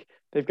single week.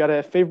 They've got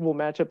a favorable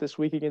matchup this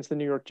week against the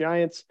New York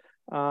Giants.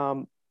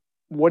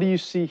 What do you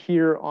see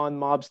here on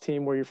Mob's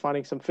team where you're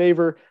finding some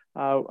favor?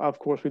 Of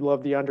course, we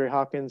love DeAndre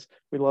Hopkins.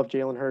 We love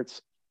Jalen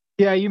Hurts.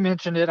 Yeah, you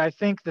mentioned it. I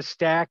think the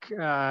stack,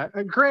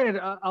 granted,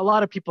 a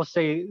lot of people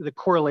say the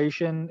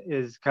correlation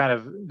is kind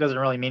of doesn't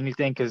really mean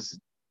anything because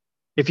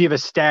if you have a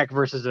stack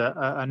versus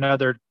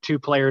another 2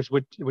 players,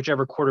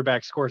 whichever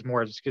quarterback scores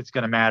more, it's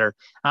going to matter.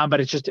 But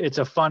it's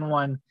a fun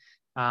one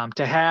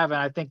to have. And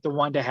I think the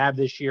one to have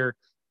this year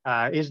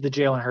is the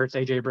Jalen Hurts,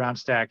 A.J. Brown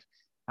stack,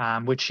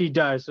 which he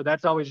does. So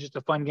that's always just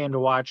a fun game to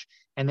watch.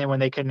 And then when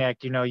they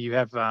connect, you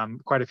have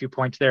quite a few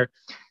points there.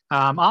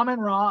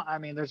 Amon-Ra, I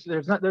mean, there's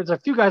a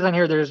few guys on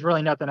here. There's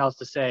really nothing else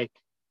to say.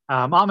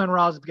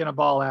 Amon-Ra is going to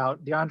ball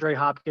out. DeAndre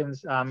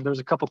Hopkins, there's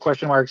a couple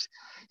question marks.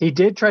 He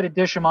did try to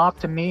dish him off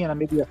to me and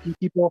maybe a few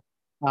people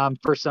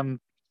for some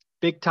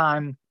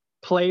big-time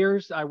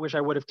players. I wish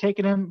I would have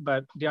taken him,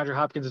 but DeAndre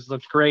Hopkins has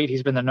looked great.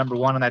 He's been the number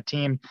 1 on that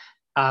team.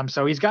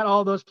 So he's got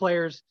all those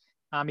players.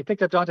 He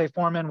picked up Dante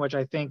Foreman, which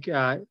I think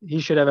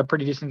he should have a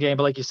pretty decent game.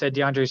 But like you said,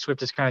 DeAndre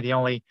Swift is kind of the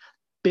only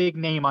big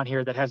name on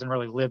here that hasn't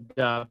really lived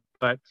up.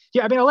 But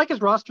yeah, I mean, I like his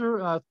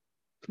roster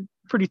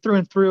pretty through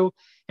and through.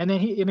 And then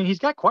he's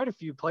got quite a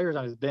few players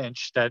on his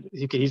bench that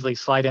he could easily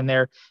slide in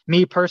there.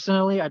 Me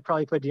personally, I'd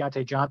probably put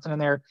Deontay Johnson in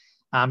there.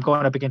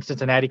 Going up against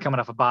Cincinnati, coming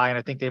off a bye, and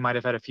I think they might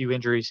have had a few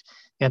injuries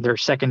in their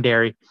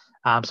secondary.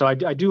 So I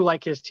do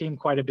like his team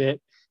quite a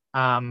bit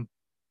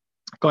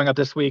going up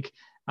this week.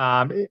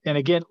 And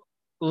again,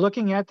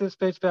 looking at this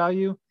face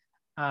value,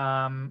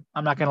 I'm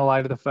not going to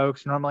lie to the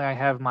folks. Normally I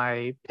have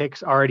my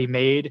picks already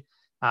made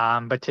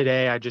But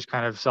today I just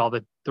kind of saw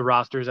the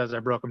rosters as I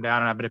broke them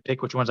down, and I'm going to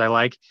pick which ones I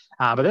like.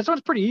 But this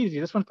one's pretty easy.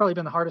 This one's probably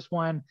been the hardest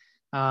one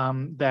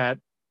that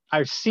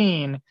I've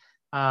seen.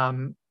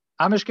 I'm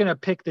just going to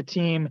pick the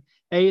team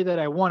A that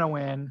I want to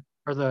win,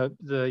 or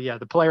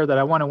the player that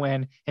I want to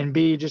win, and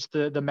B, just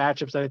the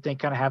matchups that I think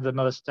kind of have the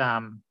most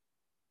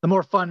the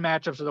more fun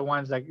matchups are the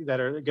ones that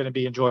are going to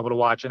be enjoyable to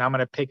watch. And I'm going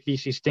to pick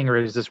VC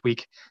Stingrays this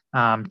week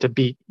to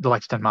beat the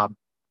Lexington Mob.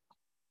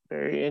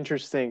 Very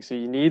interesting. So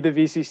you need the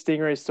VC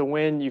Stingrays to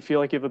win. You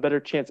feel like you have a better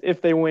chance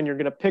if they win. You're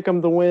going to pick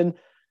them to win.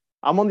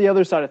 I'm on the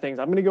other side of things.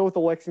 I'm going to go with the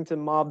Lexington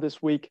Mob this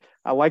week.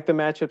 I like the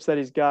matchups that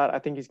he's got. I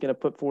think he's going to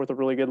put forth a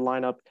really good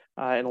lineup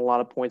and a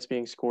lot of points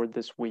being scored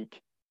this week.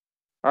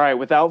 All right,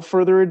 without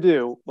further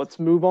ado, let's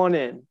move on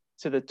in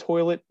to the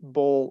Toilet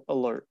Bowl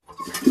Alert.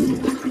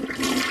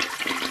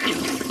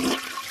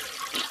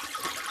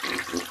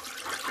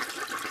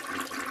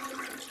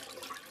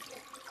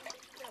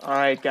 All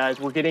right, guys,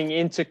 we're getting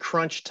into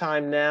crunch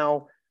time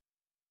now.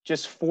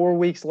 Just 4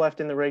 weeks left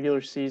in the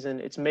regular season.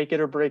 It's make it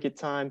or break it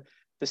time.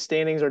 The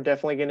standings are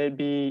definitely going to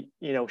be,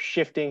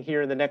 shifting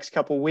here in the next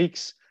couple of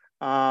weeks.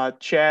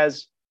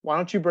 Chaz, why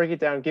don't you break it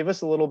down? Give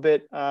us a little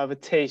bit of a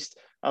taste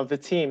of the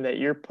team that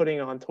you're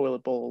putting on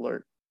Toilet Bowl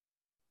Alert.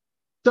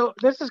 So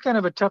this is kind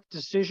of a tough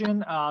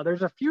decision.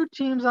 There's a few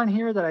teams on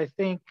here that I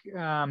think,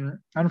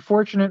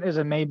 unfortunate as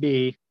it may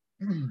be,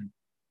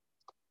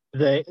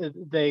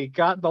 they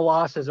got the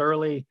losses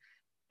early,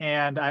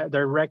 and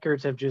their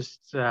records have just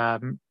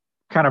kind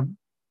of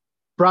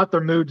brought their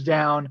moods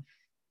down.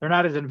 They're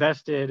not as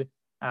invested.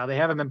 They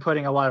haven't been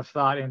putting a lot of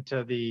thought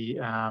into the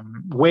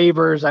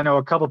waivers. I know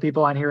a couple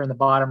people on here in the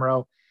bottom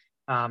row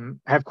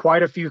have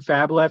quite a few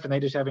fab left, and they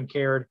just haven't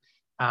cared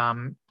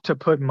to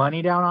put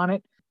money down on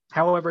it.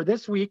 However,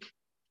 this week,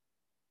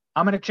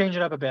 I'm going to change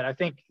it up a bit. I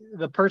think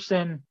the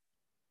person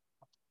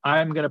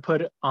I'm going to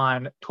put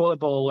on Toilet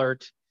Bowl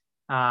Alert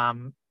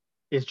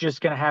is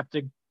just going to have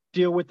to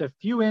deal with a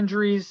few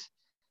injuries.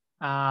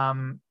 He's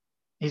going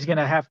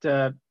to have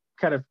to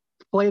kind of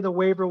play the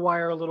waiver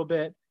wire a little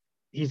bit.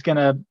 He's going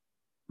to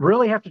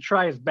really have to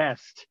try his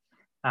best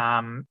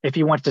if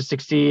he wants to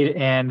succeed,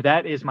 and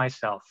that is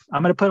myself.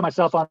 I'm going to put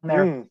myself on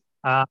there.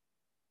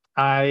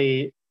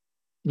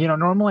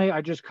 Normally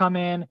I just come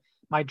in.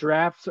 My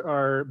drafts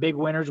are big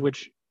winners,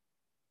 which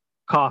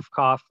cough.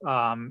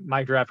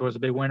 My draft was a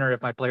big winner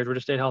if my players were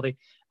to stay healthy.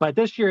 But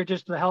this year,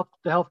 just the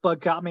health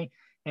bug got me,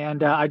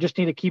 and I just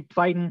need to keep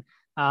fighting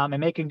and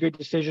making good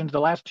decisions. The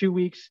last 2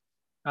 weeks,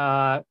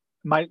 my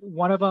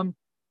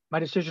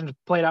decisions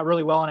played out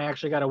really well, and I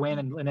actually got a win.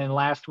 And then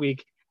last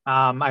week,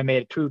 I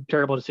made 2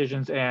 terrible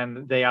decisions,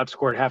 and they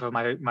outscored half of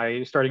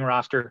my starting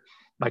roster,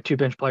 my 2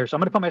 bench players. So I'm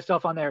going to put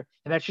myself on there,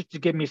 and that's just to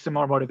give me some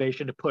more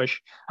motivation to push,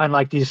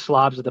 unlike these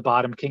slobs at the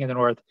bottom, King of the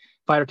North,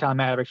 Fighter Town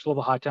Mavericks,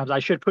 Louisville Hot Towns. I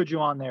should put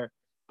you on there,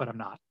 but I'm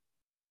not.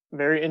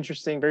 Very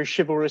interesting, very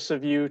chivalrous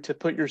of you to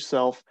put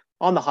yourself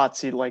on the hot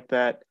seat like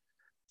that.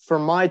 For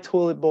my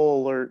Toilet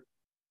Bowl Alert,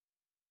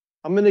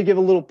 I'm going to give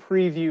a little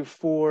preview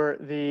for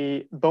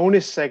the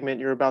bonus segment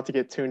you're about to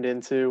get tuned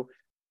into.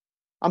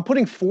 I'm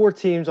putting 4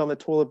 teams on the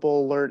Toilet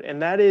Bowl Alert, and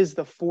that is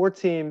the 4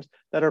 teams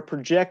that are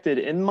projected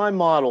in my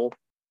model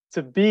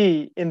to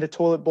be in the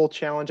Toilet Bowl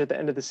Challenge at the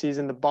end of the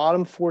season. The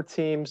bottom 4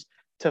 teams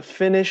to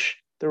finish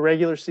the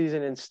regular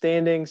season in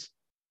standings.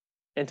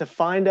 And to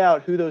find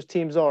out who those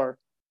teams are,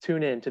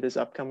 tune in to this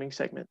upcoming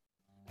segment.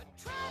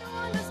 Try to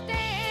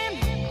understand.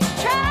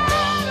 Try to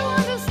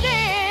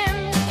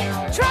understand.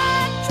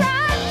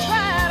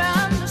 Try to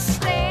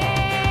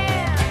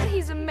understand.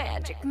 He's a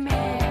magic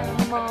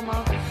man,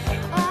 mama.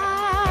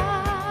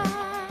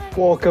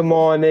 Welcome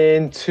on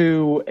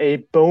into a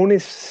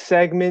bonus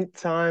segment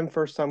time.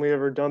 First time we've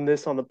ever done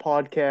this on the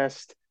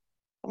podcast.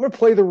 I'm going to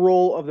play the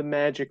role of the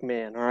Magic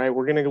Man. All right,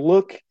 we're going to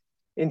look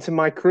into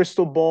my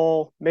crystal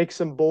ball, make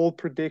some bold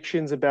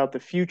predictions about the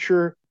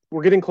future.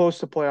 We're getting close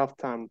to playoff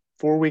time.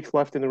 4 weeks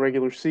left in the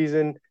regular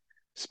season.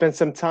 Spent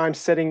some time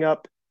setting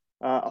up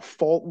a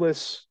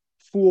faultless,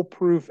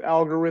 foolproof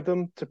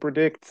algorithm to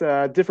predict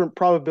different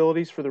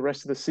probabilities for the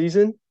rest of the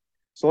season.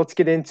 So let's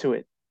get into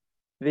it.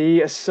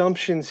 The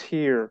assumptions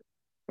here,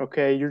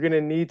 okay, you're going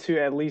to need to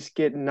at least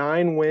get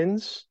 9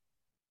 wins,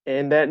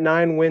 and that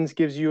 9 wins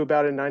gives you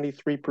about a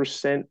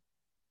 93%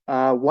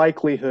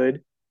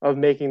 likelihood of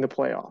making the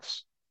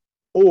playoffs.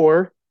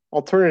 Or,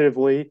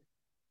 alternatively,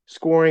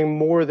 scoring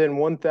more than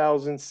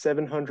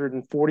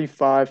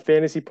 1,745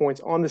 fantasy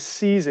points on the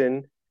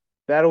season,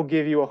 that'll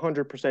give you a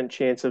 100%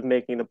 chance of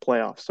making the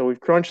playoffs. So we've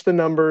crunched the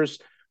numbers.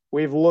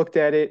 We've looked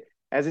at it.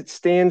 As it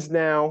stands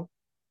now,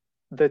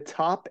 the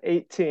top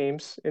 8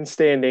 teams in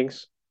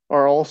standings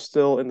are all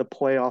still in the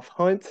playoff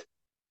hunt.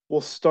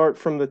 We'll start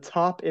from the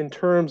top in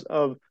terms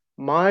of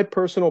my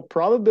personal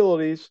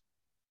probabilities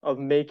of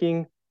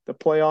making the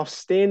playoffs.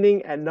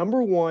 Standing at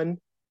number 1,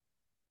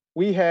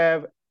 we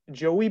have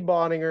Joey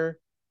Bottinger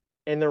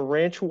and the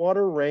Ranch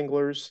Water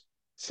Wranglers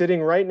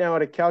sitting right now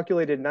at a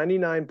calculated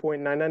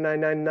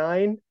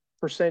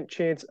 99.99999%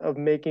 chance of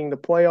making the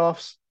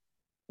playoffs.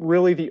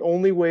 Really, the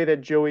only way that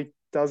Joey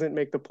doesn't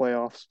make the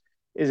playoffs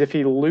is if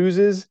he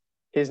loses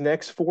his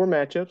next 4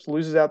 matchups,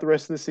 loses out the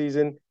rest of the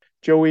season.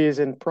 Joey is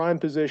in prime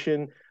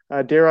position.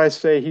 Dare I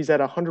say he's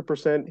at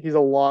 100%. He's a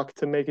lock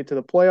to make it to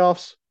the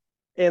playoffs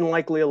and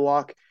likely a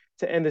lock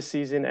to end the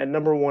season at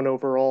number 1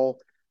 overall,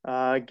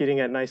 getting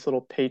a nice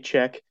little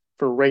paycheck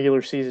for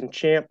regular season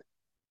champ.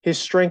 His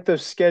strength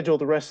of schedule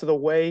the rest of the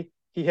way,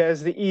 he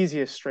has the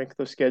easiest strength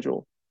of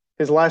schedule.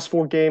 His last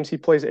 4 games, he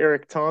plays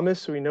Eric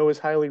Thomas, who we know is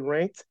highly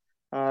ranked.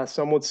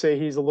 Some would say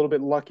he's a little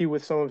bit lucky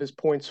with some of his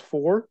points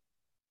for.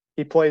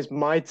 He plays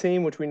my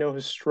team, which we know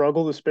has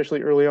struggled,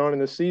 especially early on in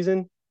the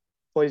season.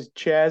 Plays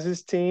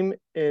Chaz's team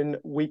in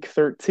week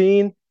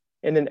 13,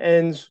 and then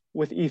ends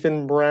with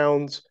Ethan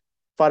Brown's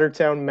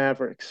Foddertown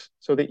Mavericks.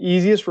 So the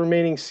easiest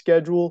remaining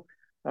schedule.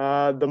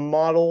 The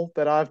model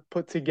that I've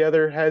put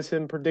together has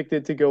him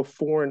predicted to go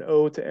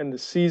 4-0 to end the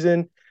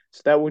season.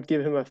 So that would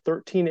give him a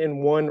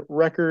 13-1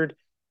 record.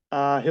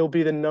 He'll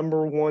be the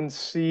number 1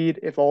 seed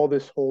if all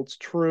this holds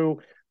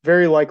true.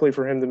 Very likely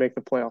for him to make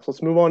the playoffs.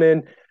 Let's move on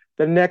in.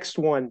 The next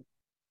one,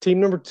 team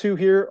number 2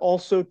 here,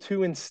 also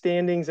 2 in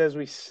standings as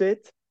we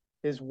sit,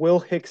 is Will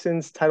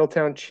Hickson's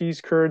Titletown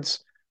Cheese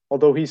Curds.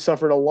 Although he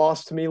suffered a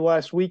loss to me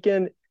last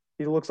weekend,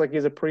 he looks like he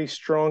has a pretty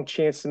strong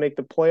chance to make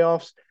the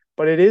playoffs.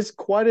 But it is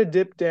quite a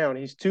dip down.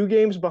 He's 2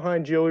 games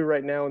behind Joey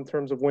right now in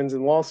terms of wins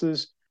and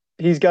losses.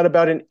 He's got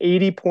about an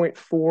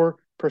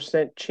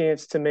 80.4%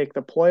 chance to make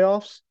the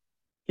playoffs.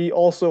 He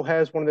also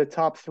has one of the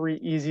top 3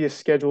 easiest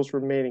schedules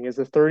remaining. As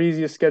the 3rd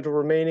easiest schedule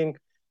remaining,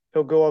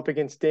 he'll go up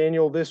against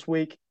Daniel this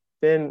week,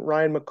 then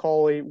Ryan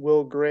McCauley,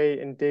 Will Gray,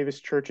 and Davis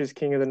Church's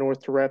King of the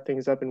North to wrap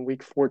things up in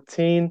week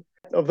 14.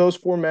 Of those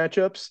 4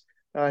 matchups,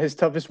 his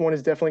toughest one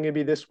is definitely going to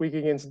be this week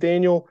against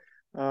Daniel.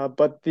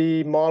 But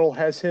the model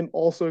has him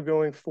also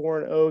going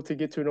 4-0 to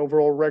get to an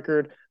overall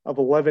record of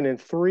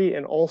 11-3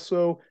 and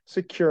also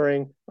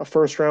securing a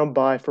first-round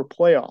bye for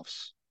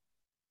playoffs.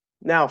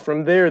 Now,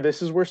 from there,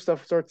 this is where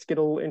stuff starts to get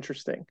a little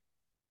interesting.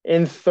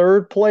 In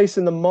 3rd place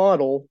in the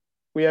model,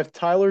 we have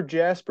Tyler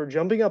Jasper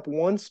jumping up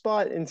 1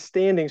 spot in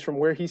standings from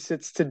where he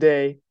sits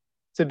today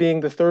to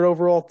being the 3rd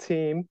overall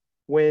team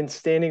when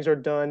standings are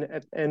done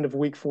at the end of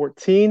week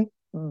 14.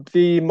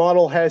 The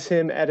model has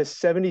him at a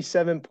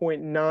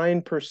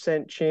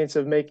 77.9% chance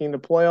of making the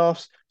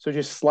playoffs, so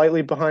just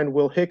slightly behind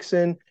Will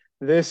Hickson.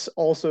 This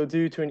also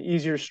due to an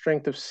easier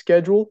strength of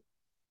schedule.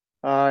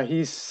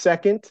 He's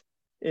 2nd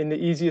in the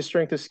easiest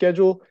strength of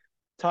schedule.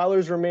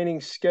 Tyler's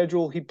remaining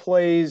schedule, he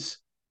plays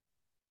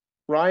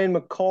Ryan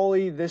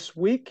McCauley this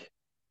week,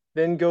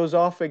 then goes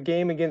off a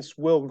game against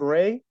Will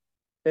Gray,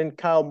 then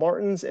Kyle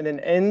Martins, and then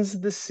ends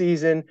the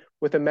season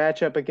with a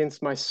matchup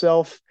against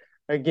myself.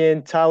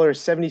 Again, Tyler,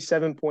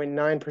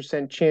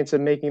 77.9% chance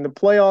of making the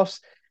playoffs.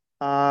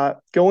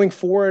 Going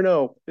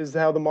 4-0 is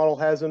how the model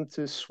has him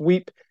to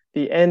sweep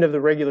the end of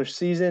the regular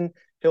season.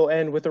 He'll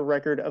end with a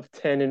record of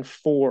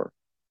 10-4.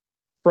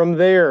 From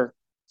there,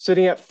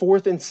 sitting at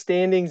 4th in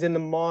standings in the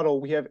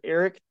model, we have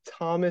Eric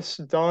Thomas,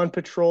 Dawn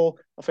Patrol,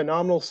 a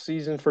phenomenal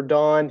season for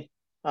Dawn.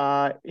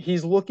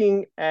 He's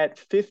looking at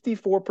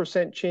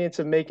 54% chance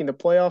of making the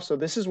playoffs. So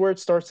this is where it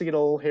starts to get a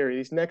little hairy.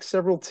 These next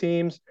several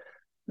teams,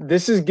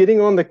 this is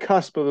getting on the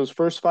cusp of those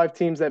first 5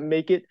 teams that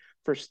make it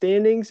for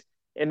standings.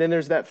 And then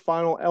there's that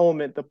final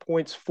element, the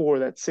points for.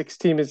 That 6th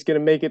team is going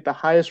to make it the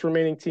highest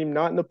remaining team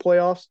not in the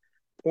playoffs.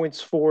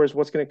 Points for is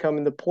what's going to come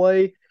into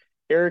play.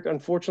 Eric,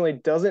 unfortunately,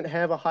 doesn't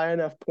have a high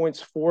enough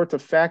points for to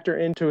factor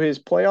into his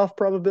playoff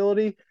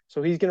probability.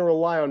 So he's going to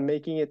rely on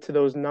making it to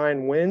those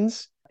 9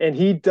 wins. And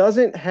he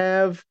doesn't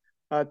have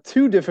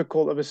too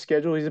difficult of a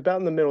schedule. He's about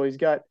in the middle. He's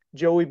got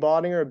Joey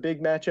Bodinger, a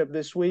big matchup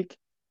this week.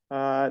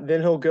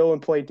 Then he'll go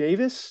and play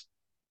Davis,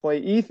 play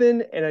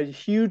Ethan, and a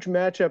huge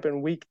matchup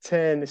in week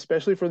 10,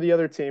 especially for the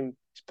other team.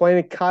 He's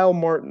playing Kyle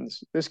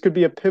Martins. This could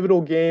be a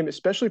pivotal game,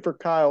 especially for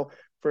Kyle,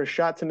 for a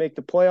shot to make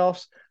the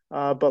playoffs.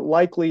 But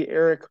likely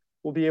Eric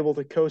will be able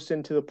to coast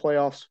into the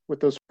playoffs with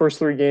those first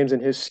 3 games in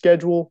his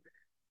schedule.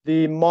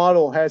 The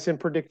model has him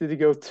predicted to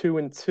go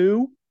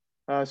 2-2.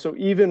 So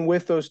even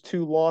with those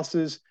 2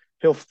 losses,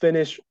 he'll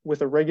finish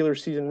with a regular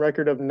season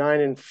record of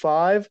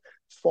 9-5,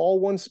 fall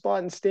 1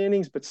 spot in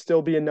standings, but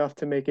still be enough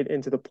to make it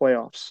into the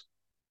playoffs.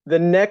 The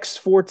next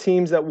 4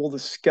 teams that we'll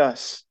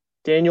discuss,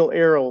 Daniel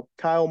Arrow,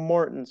 Kyle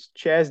Martins,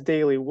 Chaz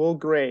Daly, Will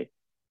Gray,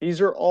 these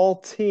are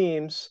all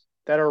teams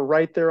that are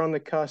right there on the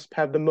cusp,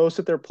 have the most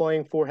that they're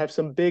playing for, have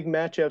some big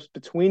matchups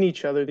between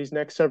each other these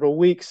next several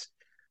weeks.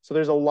 So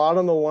there's a lot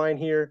on the line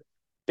here.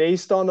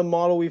 Based on the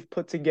model we've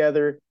put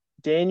together,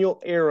 Daniel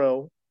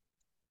Arrow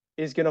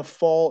is going to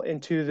fall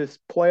into the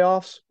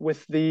playoffs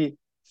with the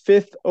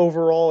 5th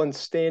overall in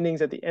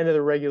standings at the end of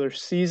the regular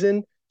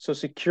season. So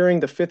securing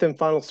the 5th and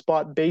final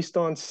spot based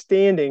on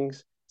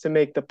standings to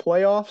make the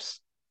playoffs.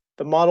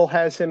 The model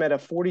has him at a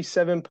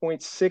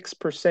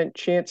 47.6%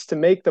 chance to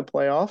make the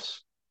playoffs.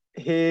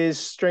 His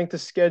strength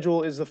of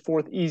schedule is the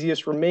 4th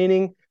easiest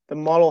remaining. The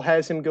model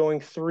has him going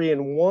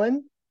 3-1.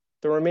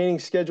 The remaining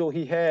schedule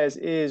he has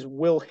is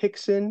Will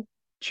Hickson,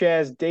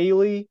 Chaz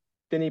Daly,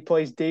 then he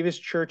plays Davis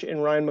Church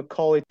and Ryan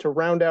McCauley to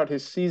round out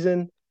his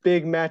season.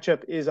 Big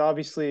matchup is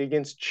obviously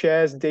against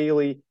Chaz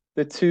Daly.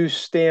 The 2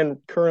 stand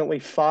currently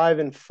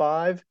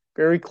 5-5.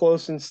 very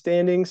close in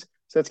standings.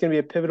 So that's going to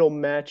be a pivotal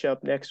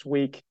matchup next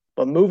week.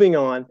 But moving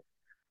on,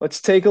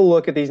 let's take a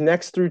look at these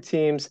next 3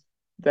 teams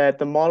that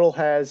the model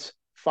has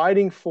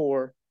fighting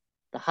for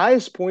the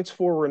highest points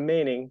for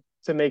remaining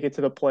to make it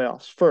to the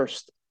playoffs.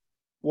 First,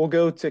 we'll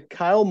go to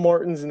Kyle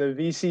Martins and the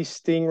VC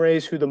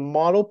Stingrays, who the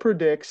model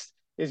predicts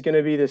is going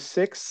to be the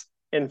 6th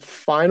and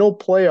final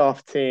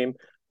playoff team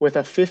with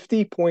a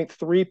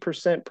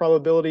 50.3%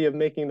 probability of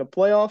making the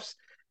playoffs.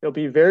 It'll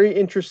be very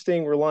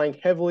interesting, relying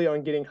heavily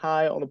on getting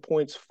high on the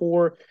points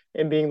for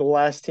and being the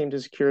last team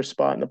to secure a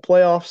spot in the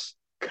playoffs.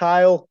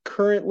 Kyle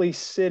currently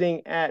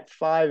sitting at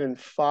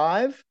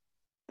 5-5.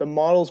 The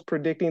model's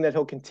predicting that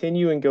he'll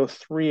continue and go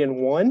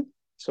 3-1.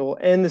 So we'll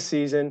end the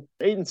season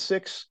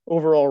 8-6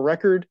 overall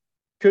record.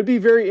 Could be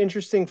very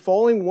interesting,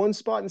 falling 1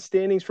 spot in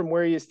standings from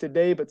where he is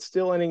today, but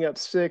still ending up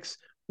 6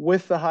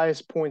 with the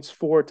highest points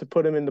for to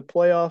put him in the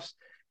playoffs.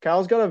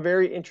 Kyle's got a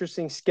very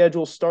interesting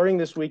schedule starting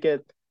this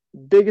weekend.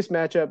 Biggest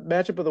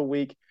matchup of the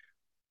week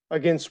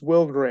against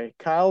Will Gray.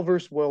 Kyle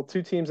versus Will,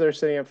 2 teams that are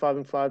sitting at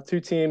 5-5, 2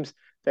 teams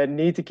that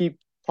need to keep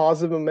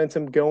positive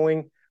momentum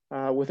going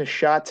with a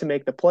shot to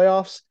make the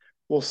playoffs.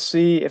 We'll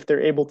see if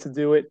they're able to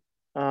do it.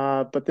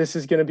 But this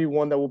is going to be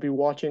one that we'll be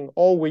watching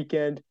all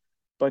weekend.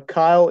 But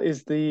Kyle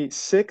is the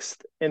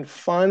 6th and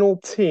final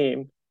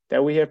team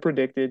that we have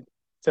predicted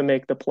to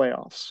make the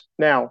playoffs.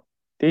 Now,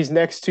 these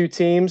next 2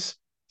 teams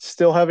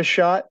still have a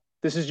shot.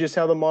 This is just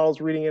how the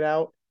model's reading it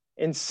out.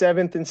 In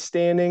 7th in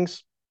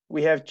standings,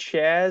 we have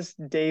Chaz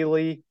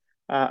Daly.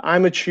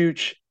 I'm a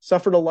Chooch,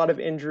 suffered a lot of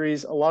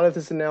injuries. A lot of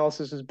this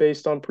analysis is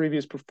based on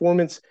previous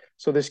performance,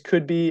 so this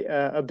could be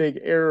a big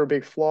error, a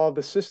big flaw of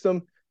the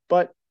system,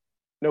 but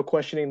no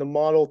questioning the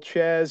model.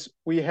 Chaz,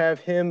 we have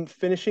him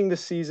finishing the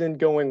season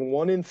going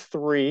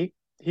 1-3.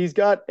 He's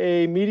got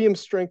a medium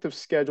strength of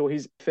schedule.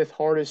 He's 5th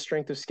hardest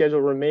strength of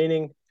schedule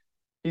remaining.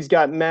 He's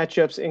got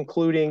matchups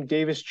including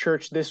Davis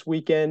Church this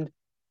weekend.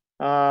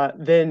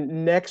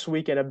 Then next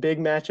weekend, a big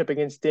matchup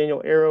against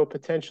Daniel Arrow,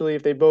 potentially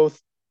if they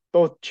both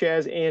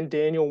Chaz and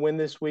Daniel win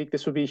this week.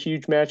 This would be a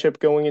huge matchup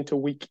going into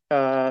week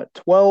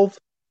 12.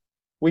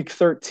 Week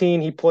 13,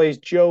 he plays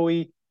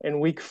Joey. And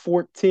week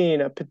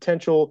 14, a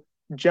potential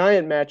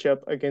giant matchup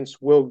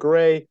against Will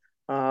Gray.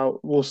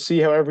 We'll see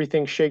how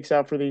everything shakes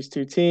out for these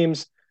 2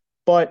 teams.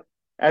 But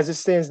as it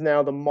stands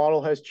now, the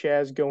model has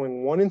Chaz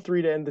going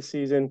 1-3 to end the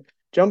season,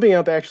 jumping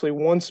up actually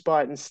 1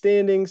 spot in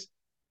standings,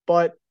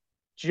 but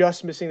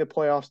just missing the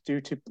playoffs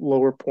due to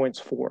lower points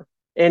for.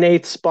 In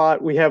 8th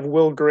spot, we have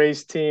Will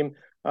Gray's team.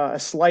 A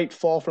slight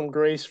fall from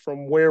grace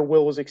from where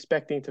Will was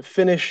expecting to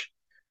finish.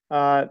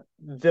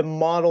 The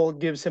model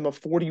gives him a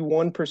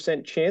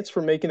 41% chance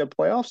for making the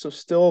playoffs, so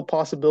still a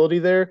possibility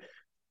there,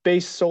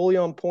 based solely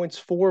on points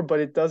for, but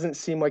it doesn't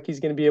seem like he's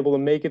going to be able to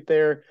make it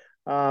there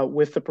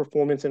with the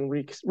performance in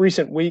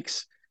recent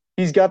weeks.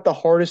 He's got the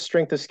hardest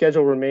strength of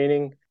schedule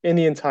remaining in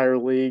the entire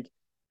league.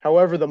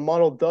 However, the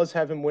model does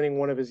have him winning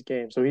one of his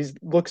games, so he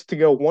looks to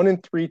go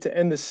 1-3 to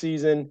end the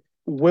season.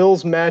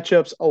 Will's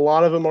matchups, a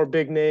lot of them are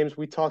big names.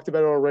 We talked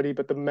about it already,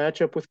 but the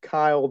matchup with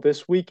Kyle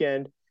this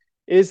weekend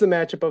is the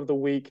matchup of the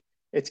week.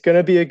 It's going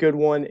to be a good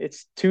one.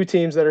 It's 2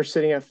 teams that are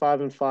sitting at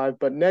 5-5,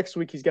 but next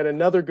week he's got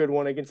another good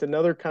one against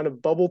another kind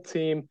of bubble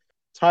team,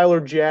 Tyler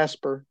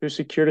Jasper, who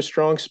secured a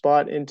strong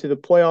spot into the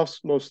playoffs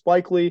most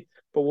likely,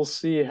 but we'll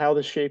see how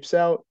this shapes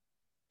out.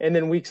 And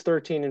then weeks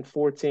 13 and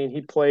 14,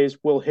 he plays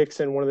Will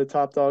Hickson, one of the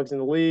top dogs in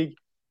the league.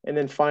 And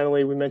then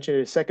finally, we mentioned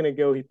it a second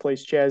ago, he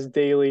plays Chaz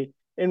Daly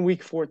in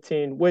week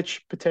 14,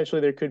 which potentially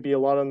there could be a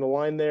lot on the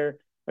line there.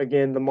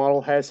 Again, the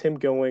model has him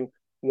going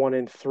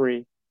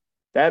 1-3.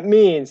 That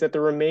means that the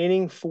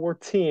remaining 4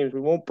 teams, we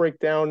won't break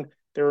down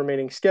their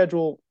remaining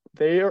schedule.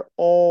 They are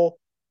all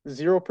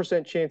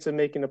 0% chance of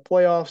making the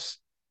playoffs.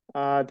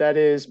 That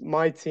is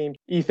my team,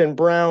 Ethan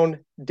Brown,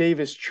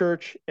 Davis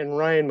Church, and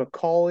Ryan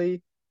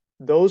McCauley.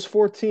 Those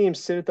 4 teams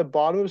sit at the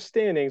bottom of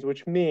standings,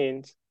 which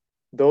means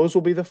those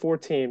will be the 4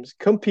 teams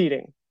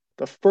competing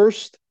the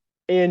first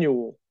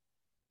annual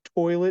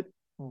Toilet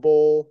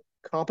Bowl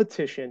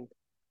competition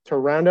to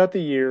round out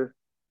the year.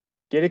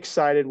 Get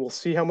excited. We'll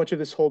see how much of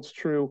this holds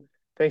true.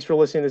 Thanks for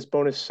listening to this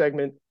bonus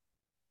segment.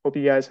 Hope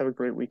you guys have a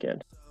great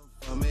weekend.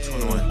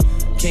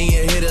 Can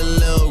you hit a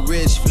little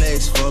rich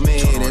flex for me?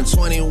 Then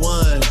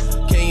 21,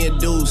 can you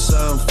do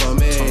something for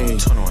me?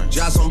 21.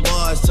 Drop some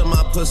bars to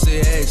my pussy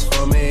ex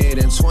for me.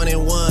 Then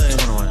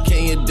 21,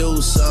 can you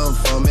do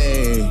something for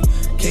me?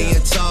 Can you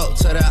talk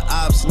to the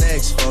ops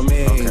next for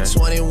me?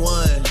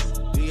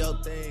 21, do your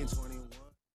thing.